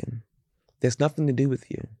broken. There's nothing to do with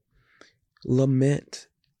you. Lament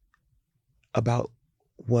about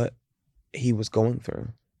what he was going through.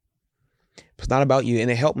 It's not about you.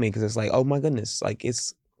 And it helped me because it's like, oh my goodness, like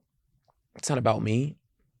it's not about me.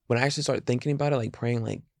 When I actually started thinking about it, like praying,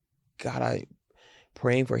 like, God,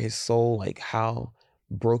 praying for his soul, like how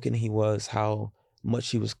broken he was, how much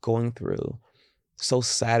he was going through, so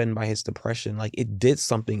saddened by his depression, like it did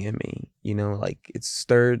something in me, you know, like it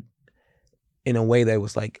stirred in a way that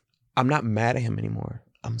was like, I'm not mad at him anymore.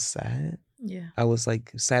 I'm sad. Yeah. I was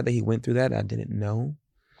like sad that he went through that. I didn't know.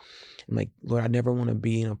 I'm like, Lord, I never want to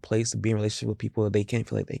be in a place to be in a relationship with people that they can't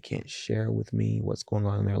feel like they can't share with me what's going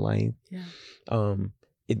on in their life. Yeah. So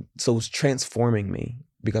it was transforming me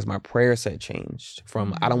because my prayers had changed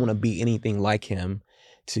from I don't want to be anything like him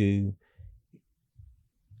to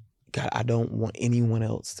God, I don't want anyone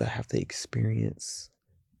else to have to experience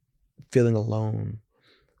feeling alone.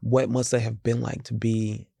 What must it have been like to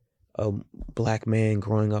be a Black man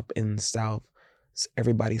growing up in the South?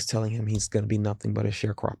 Everybody's telling him he's going to be nothing but a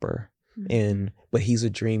sharecropper. But he's a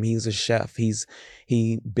dream. He's a chef.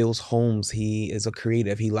 He builds homes. He is a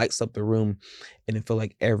creative. He lights up the room. And it feel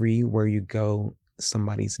like everywhere you go,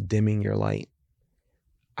 somebody's dimming your light.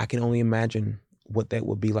 I can only imagine what that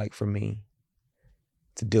would be like for me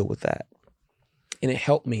to deal with that. And it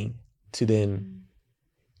helped me to then,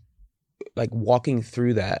 like walking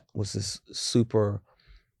through that was just super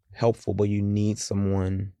helpful, but you need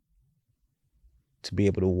someone to be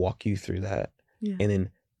able to walk you through that and then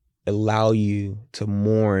allow you to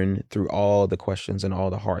mourn through all the questions and all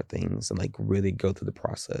the hard things and like really go through the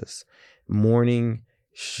process. Mourning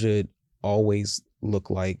should always look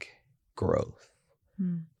like growth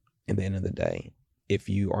at the end of the day. If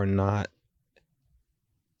you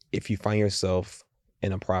find yourself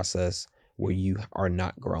in a process where you are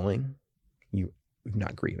not growing, you're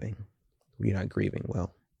not grieving. You're not grieving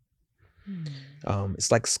well.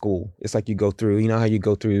 It's like school. It's like you go through, you know how you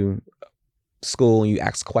go through school and you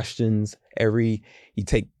ask questions you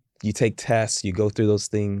take tests, you go through those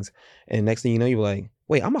things, and next thing you know, you're like,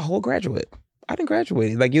 wait, I'm a whole graduate. I didn't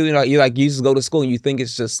graduate. Like you just go to school and you think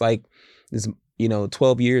it's just like this,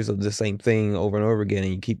 12 years of the same thing over and over again,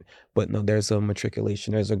 and but no, there's a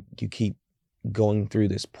matriculation. You keep going through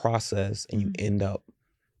this process and you end up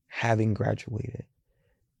having graduated.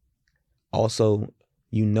 Also,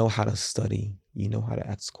 you know how to study, you know how to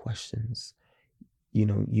ask questions.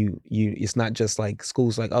 It's not just like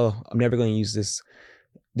school's like, oh, I'm never going to use this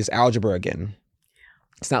algebra again.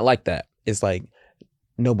 It's not like that. It's like,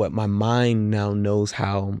 no, but my mind now knows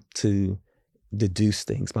how to deduce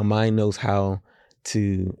things. My mind knows how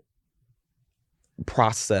to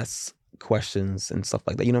process questions and stuff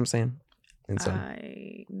like that. You know what I'm saying? And so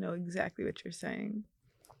I know exactly what you're saying.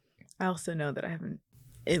 I also know that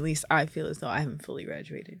at least I feel as though I haven't fully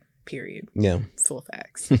graduated, period. Yeah. Full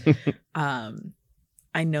facts.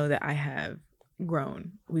 I know that I have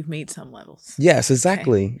grown. We've made some levels. Yes,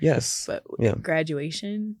 exactly. Okay. Yes. But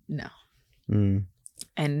graduation, no.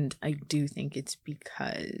 And I do think it's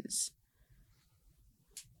because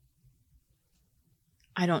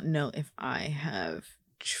I don't know if I have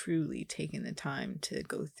truly taken the time to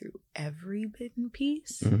go through every bit and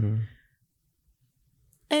piece.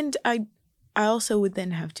 And I also would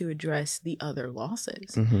then have to address the other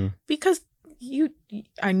losses because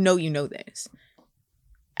I know you know this.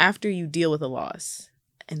 After you deal with a loss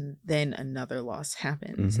and then another loss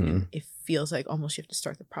happens, and it feels like almost you have to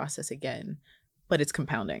start the process again, but it's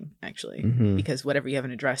compounding actually because whatever you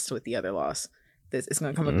haven't addressed with the other loss, it's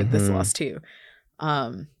going to come up with this loss too.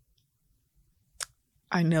 I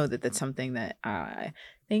know that that's something that I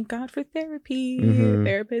thank God for therapy,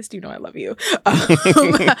 therapist, I love you.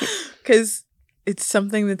 Because it's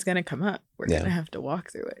something that's going to come up. We're going to have to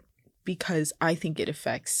walk through it because I think it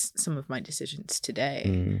affects some of my decisions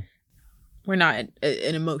today. We're not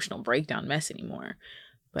an emotional breakdown mess anymore,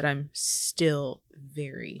 but I'm still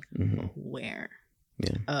very aware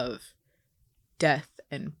of death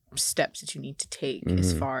and steps that you need to take Mm-hmm.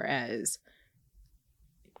 as far as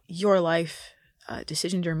your life,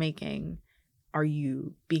 decisions you're making. Are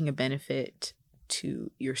you being a benefit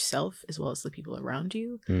to yourself as well as the people around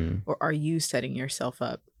you? Mm. Or are you setting yourself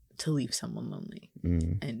up to leave someone lonely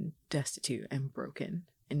Mm. and destitute and broken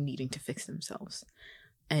and needing to fix themselves?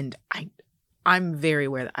 And I'm very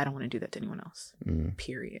aware that I don't want to do that to anyone else, Mm.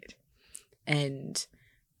 period. And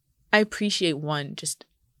I appreciate, one, just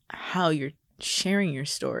how you're sharing your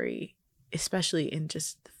story, especially in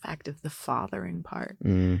just the fact of the fathering part.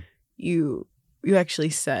 Mm. You actually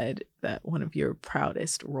said that one of your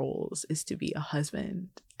proudest roles is to be a husband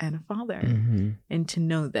and a father, Mm-hmm. and to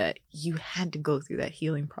know that you had to go through that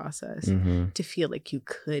healing process Mm-hmm. to feel like you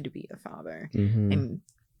could be a father Mm-hmm. and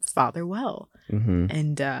father well. Mm-hmm.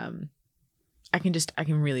 And I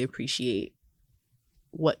can really appreciate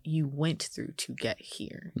what you went through to get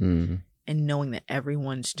here, Mm. and knowing that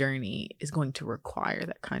everyone's journey is going to require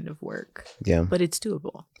that kind of work, Yeah, but it's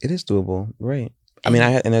doable. it is doable, right? I mean,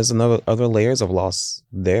 and there's other layers of loss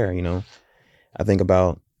there. You know, I think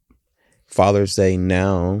about Father's Day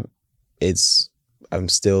now. I'm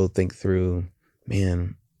still think through,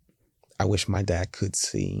 man, I wish my dad could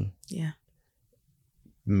see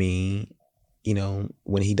me. You know,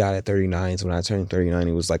 when he died at 39, so when I turned 39,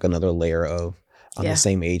 it was like another layer of I'm the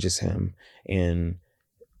same age as him, and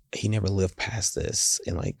he never lived past this.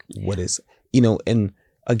 And like, what is, you know, and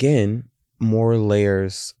again, more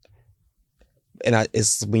layers. And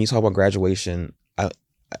it's when you talk about graduation,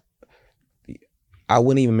 I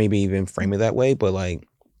wouldn't even frame it that way, but like,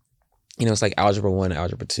 you know, it's like algebra 1,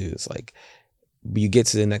 algebra 2. It's like you get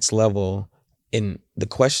to the next level, and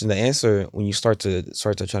the answer, when you start to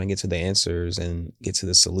trying to get to the answers and get to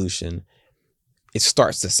the solution, it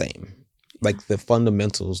starts the same. Like the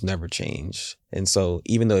fundamentals never change. And so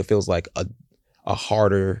even though it feels like a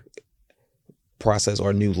harder process or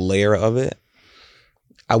a new layer of it,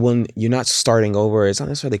 you're not starting over. It's not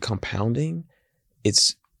necessarily compounding.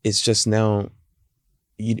 It's just now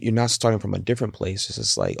you're not starting from a different place. It's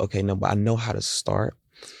just like, okay, no, but I know how to start,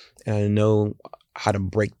 and I know how to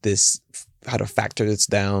break this, how to factor this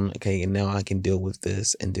down. Okay, and now I can deal with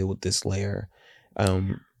this and deal with this layer.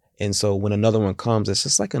 And so when another one comes, it's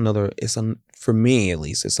just like for me at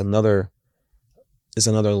least, it's another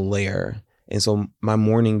layer. And so my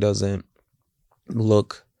mourning doesn't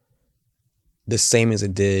look the same as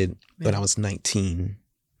it did when I was 19.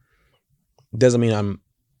 Doesn't mean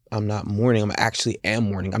I'm not mourning. I'm actually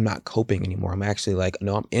am mourning. I'm not coping anymore. I'm actually like,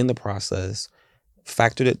 no, I'm in the process,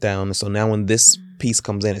 factored it down. And so now when this piece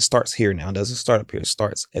comes in, it starts here now. It doesn't start up here. It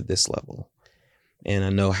starts at this level. And I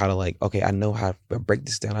know how to like, okay, I know how to break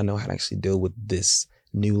this down. I know how to actually deal with this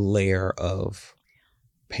new layer of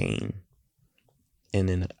pain. And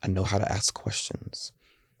then I know how to ask questions.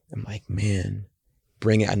 I'm like, man,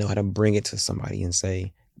 bring it. I know how to bring it to somebody and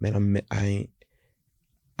say, man, I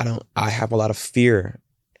have a lot of fear.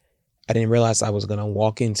 I didn't realize I was going to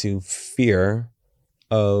walk into fear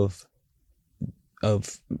of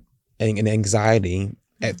an anxiety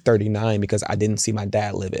at 39 because I didn't see my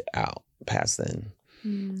dad live it out past then.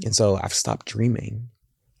 And so I've stopped dreaming.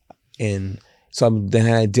 And so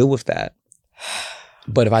then I deal with that.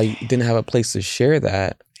 But if I didn't have a place to share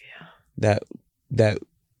that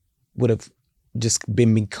would have just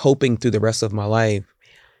been me coping through the rest of my life.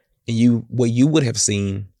 And what you would have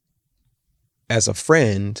seen as a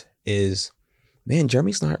friend is, man,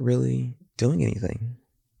 Jeremy's not really doing anything.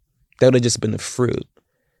 That would have just been the fruit.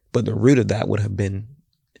 But the root of that would have been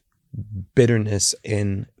bitterness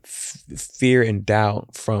and fear and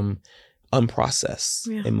doubt from unprocessed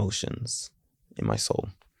emotions in my soul.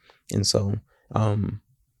 And so,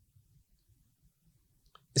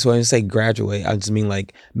 so when I say graduate, I just mean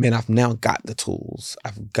like, man, I've now got the tools.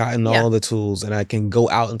 I've gotten all the tools, and I can go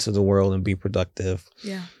out into the world and be productive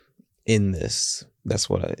in this. That's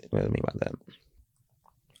what I mean by that.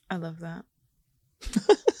 I love that.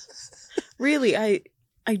 Really, I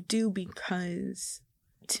do, because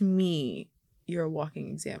to me, you're a walking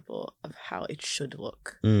example of how it should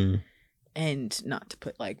look. And not to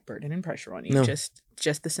put like burden and pressure on you, No. just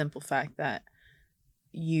the simple fact that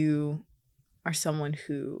you are someone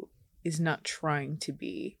who is not trying to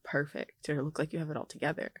be perfect or look like you have it all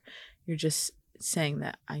together. You're just saying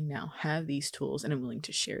that I now have these tools and I'm willing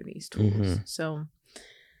to share these tools. So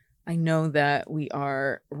I know that we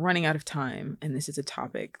are running out of time, and this is a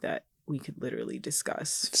topic that we could literally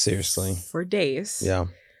discuss seriously for days. Yeah.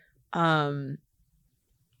 But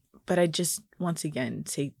I just once again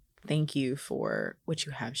say thank you for what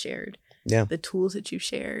you have shared. Yeah. The tools that you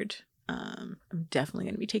shared. I'm definitely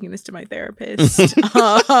going to be taking this to my therapist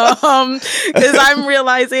because I'm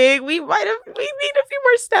realizing we need a few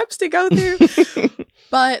more steps to go through.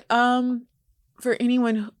 But for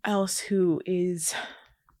anyone else who is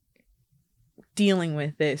dealing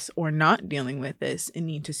with this or not dealing with this and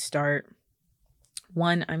need to start,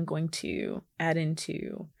 one, I'm going to add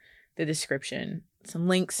into the description some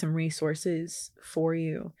links, some resources for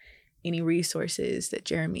you. Any resources that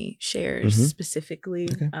Jeremy shares specifically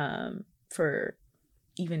for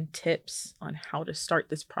even tips on how to start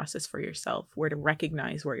this process for yourself, where to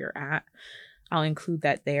recognize where you're at. I'll include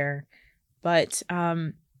that there. But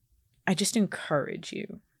I just encourage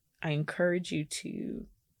you. I encourage you to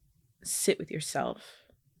sit with yourself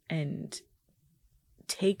and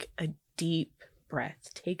take a deep breath,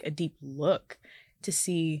 take a deep look to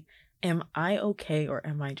see, am I okay or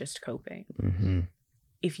am I just coping?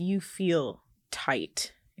 If you feel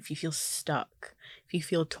tight, if you feel stuck, if you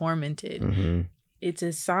feel tormented, it's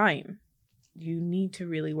a sign. You need to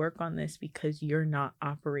really work on this because you're not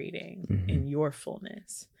operating in your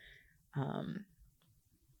fullness.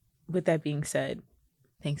 With that being said,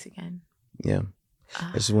 thanks again. Yeah.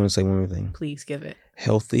 I just want to say one more thing. Please give it.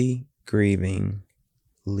 Healthy grieving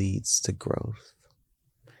leads to growth.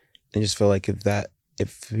 I just feel like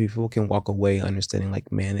if people can walk away understanding,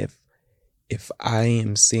 like, man, if I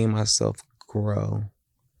am seeing myself grow,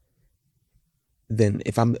 then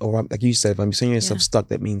or like you said, if I'm seeing yourself stuck,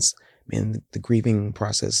 that means, man, the grieving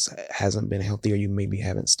process hasn't been healthy, or you maybe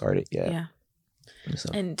haven't started yet. Yeah. So.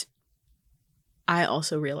 And I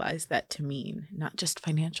also realized that to mean not just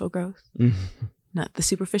financial growth, not the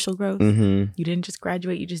superficial growth. You didn't just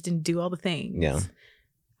graduate, you just didn't do all the things. Yeah.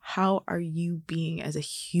 How are you being as a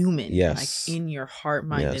human? Yes. Like in your heart,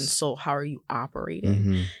 mind, and soul, how are you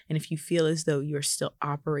operating? And if you feel as though you're still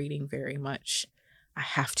operating very much, I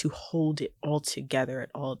have to hold it all together at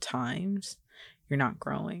all times, you're not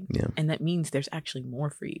growing. Yeah. And that means there's actually more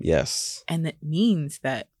for you. Yes. And that means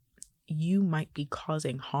that you might be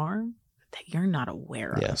causing harm that you're not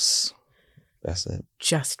aware of. Yes. That's it.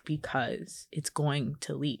 Just because it's going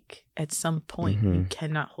to leak. At some point, you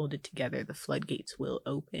cannot hold it together. The floodgates will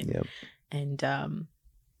open. Yep. And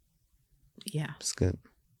yeah. It's good.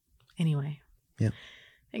 Anyway. Yeah.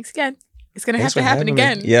 Thanks again. It's going to have to happen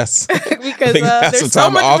again. Me. Yes. Because there's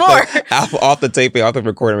so much more. Off the taping, off the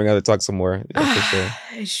recording, we're going to talk some more. Yeah, for sure.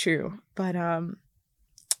 It's true. But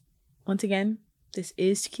once again, this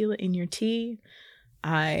is Tequila in Your Tea.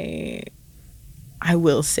 I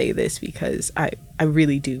will say this because I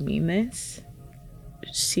really do mean this.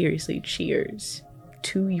 Seriously, cheers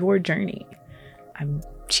to your journey. I'm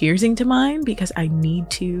cheersing to mine because I need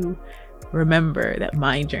to remember that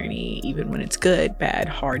my journey, even when it's good, bad,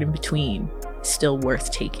 hard, in between, is still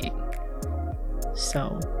worth taking.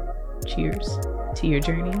 So, cheers to your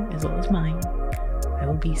journey as well as mine. I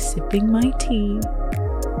will be sipping my tea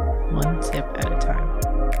one sip at a time.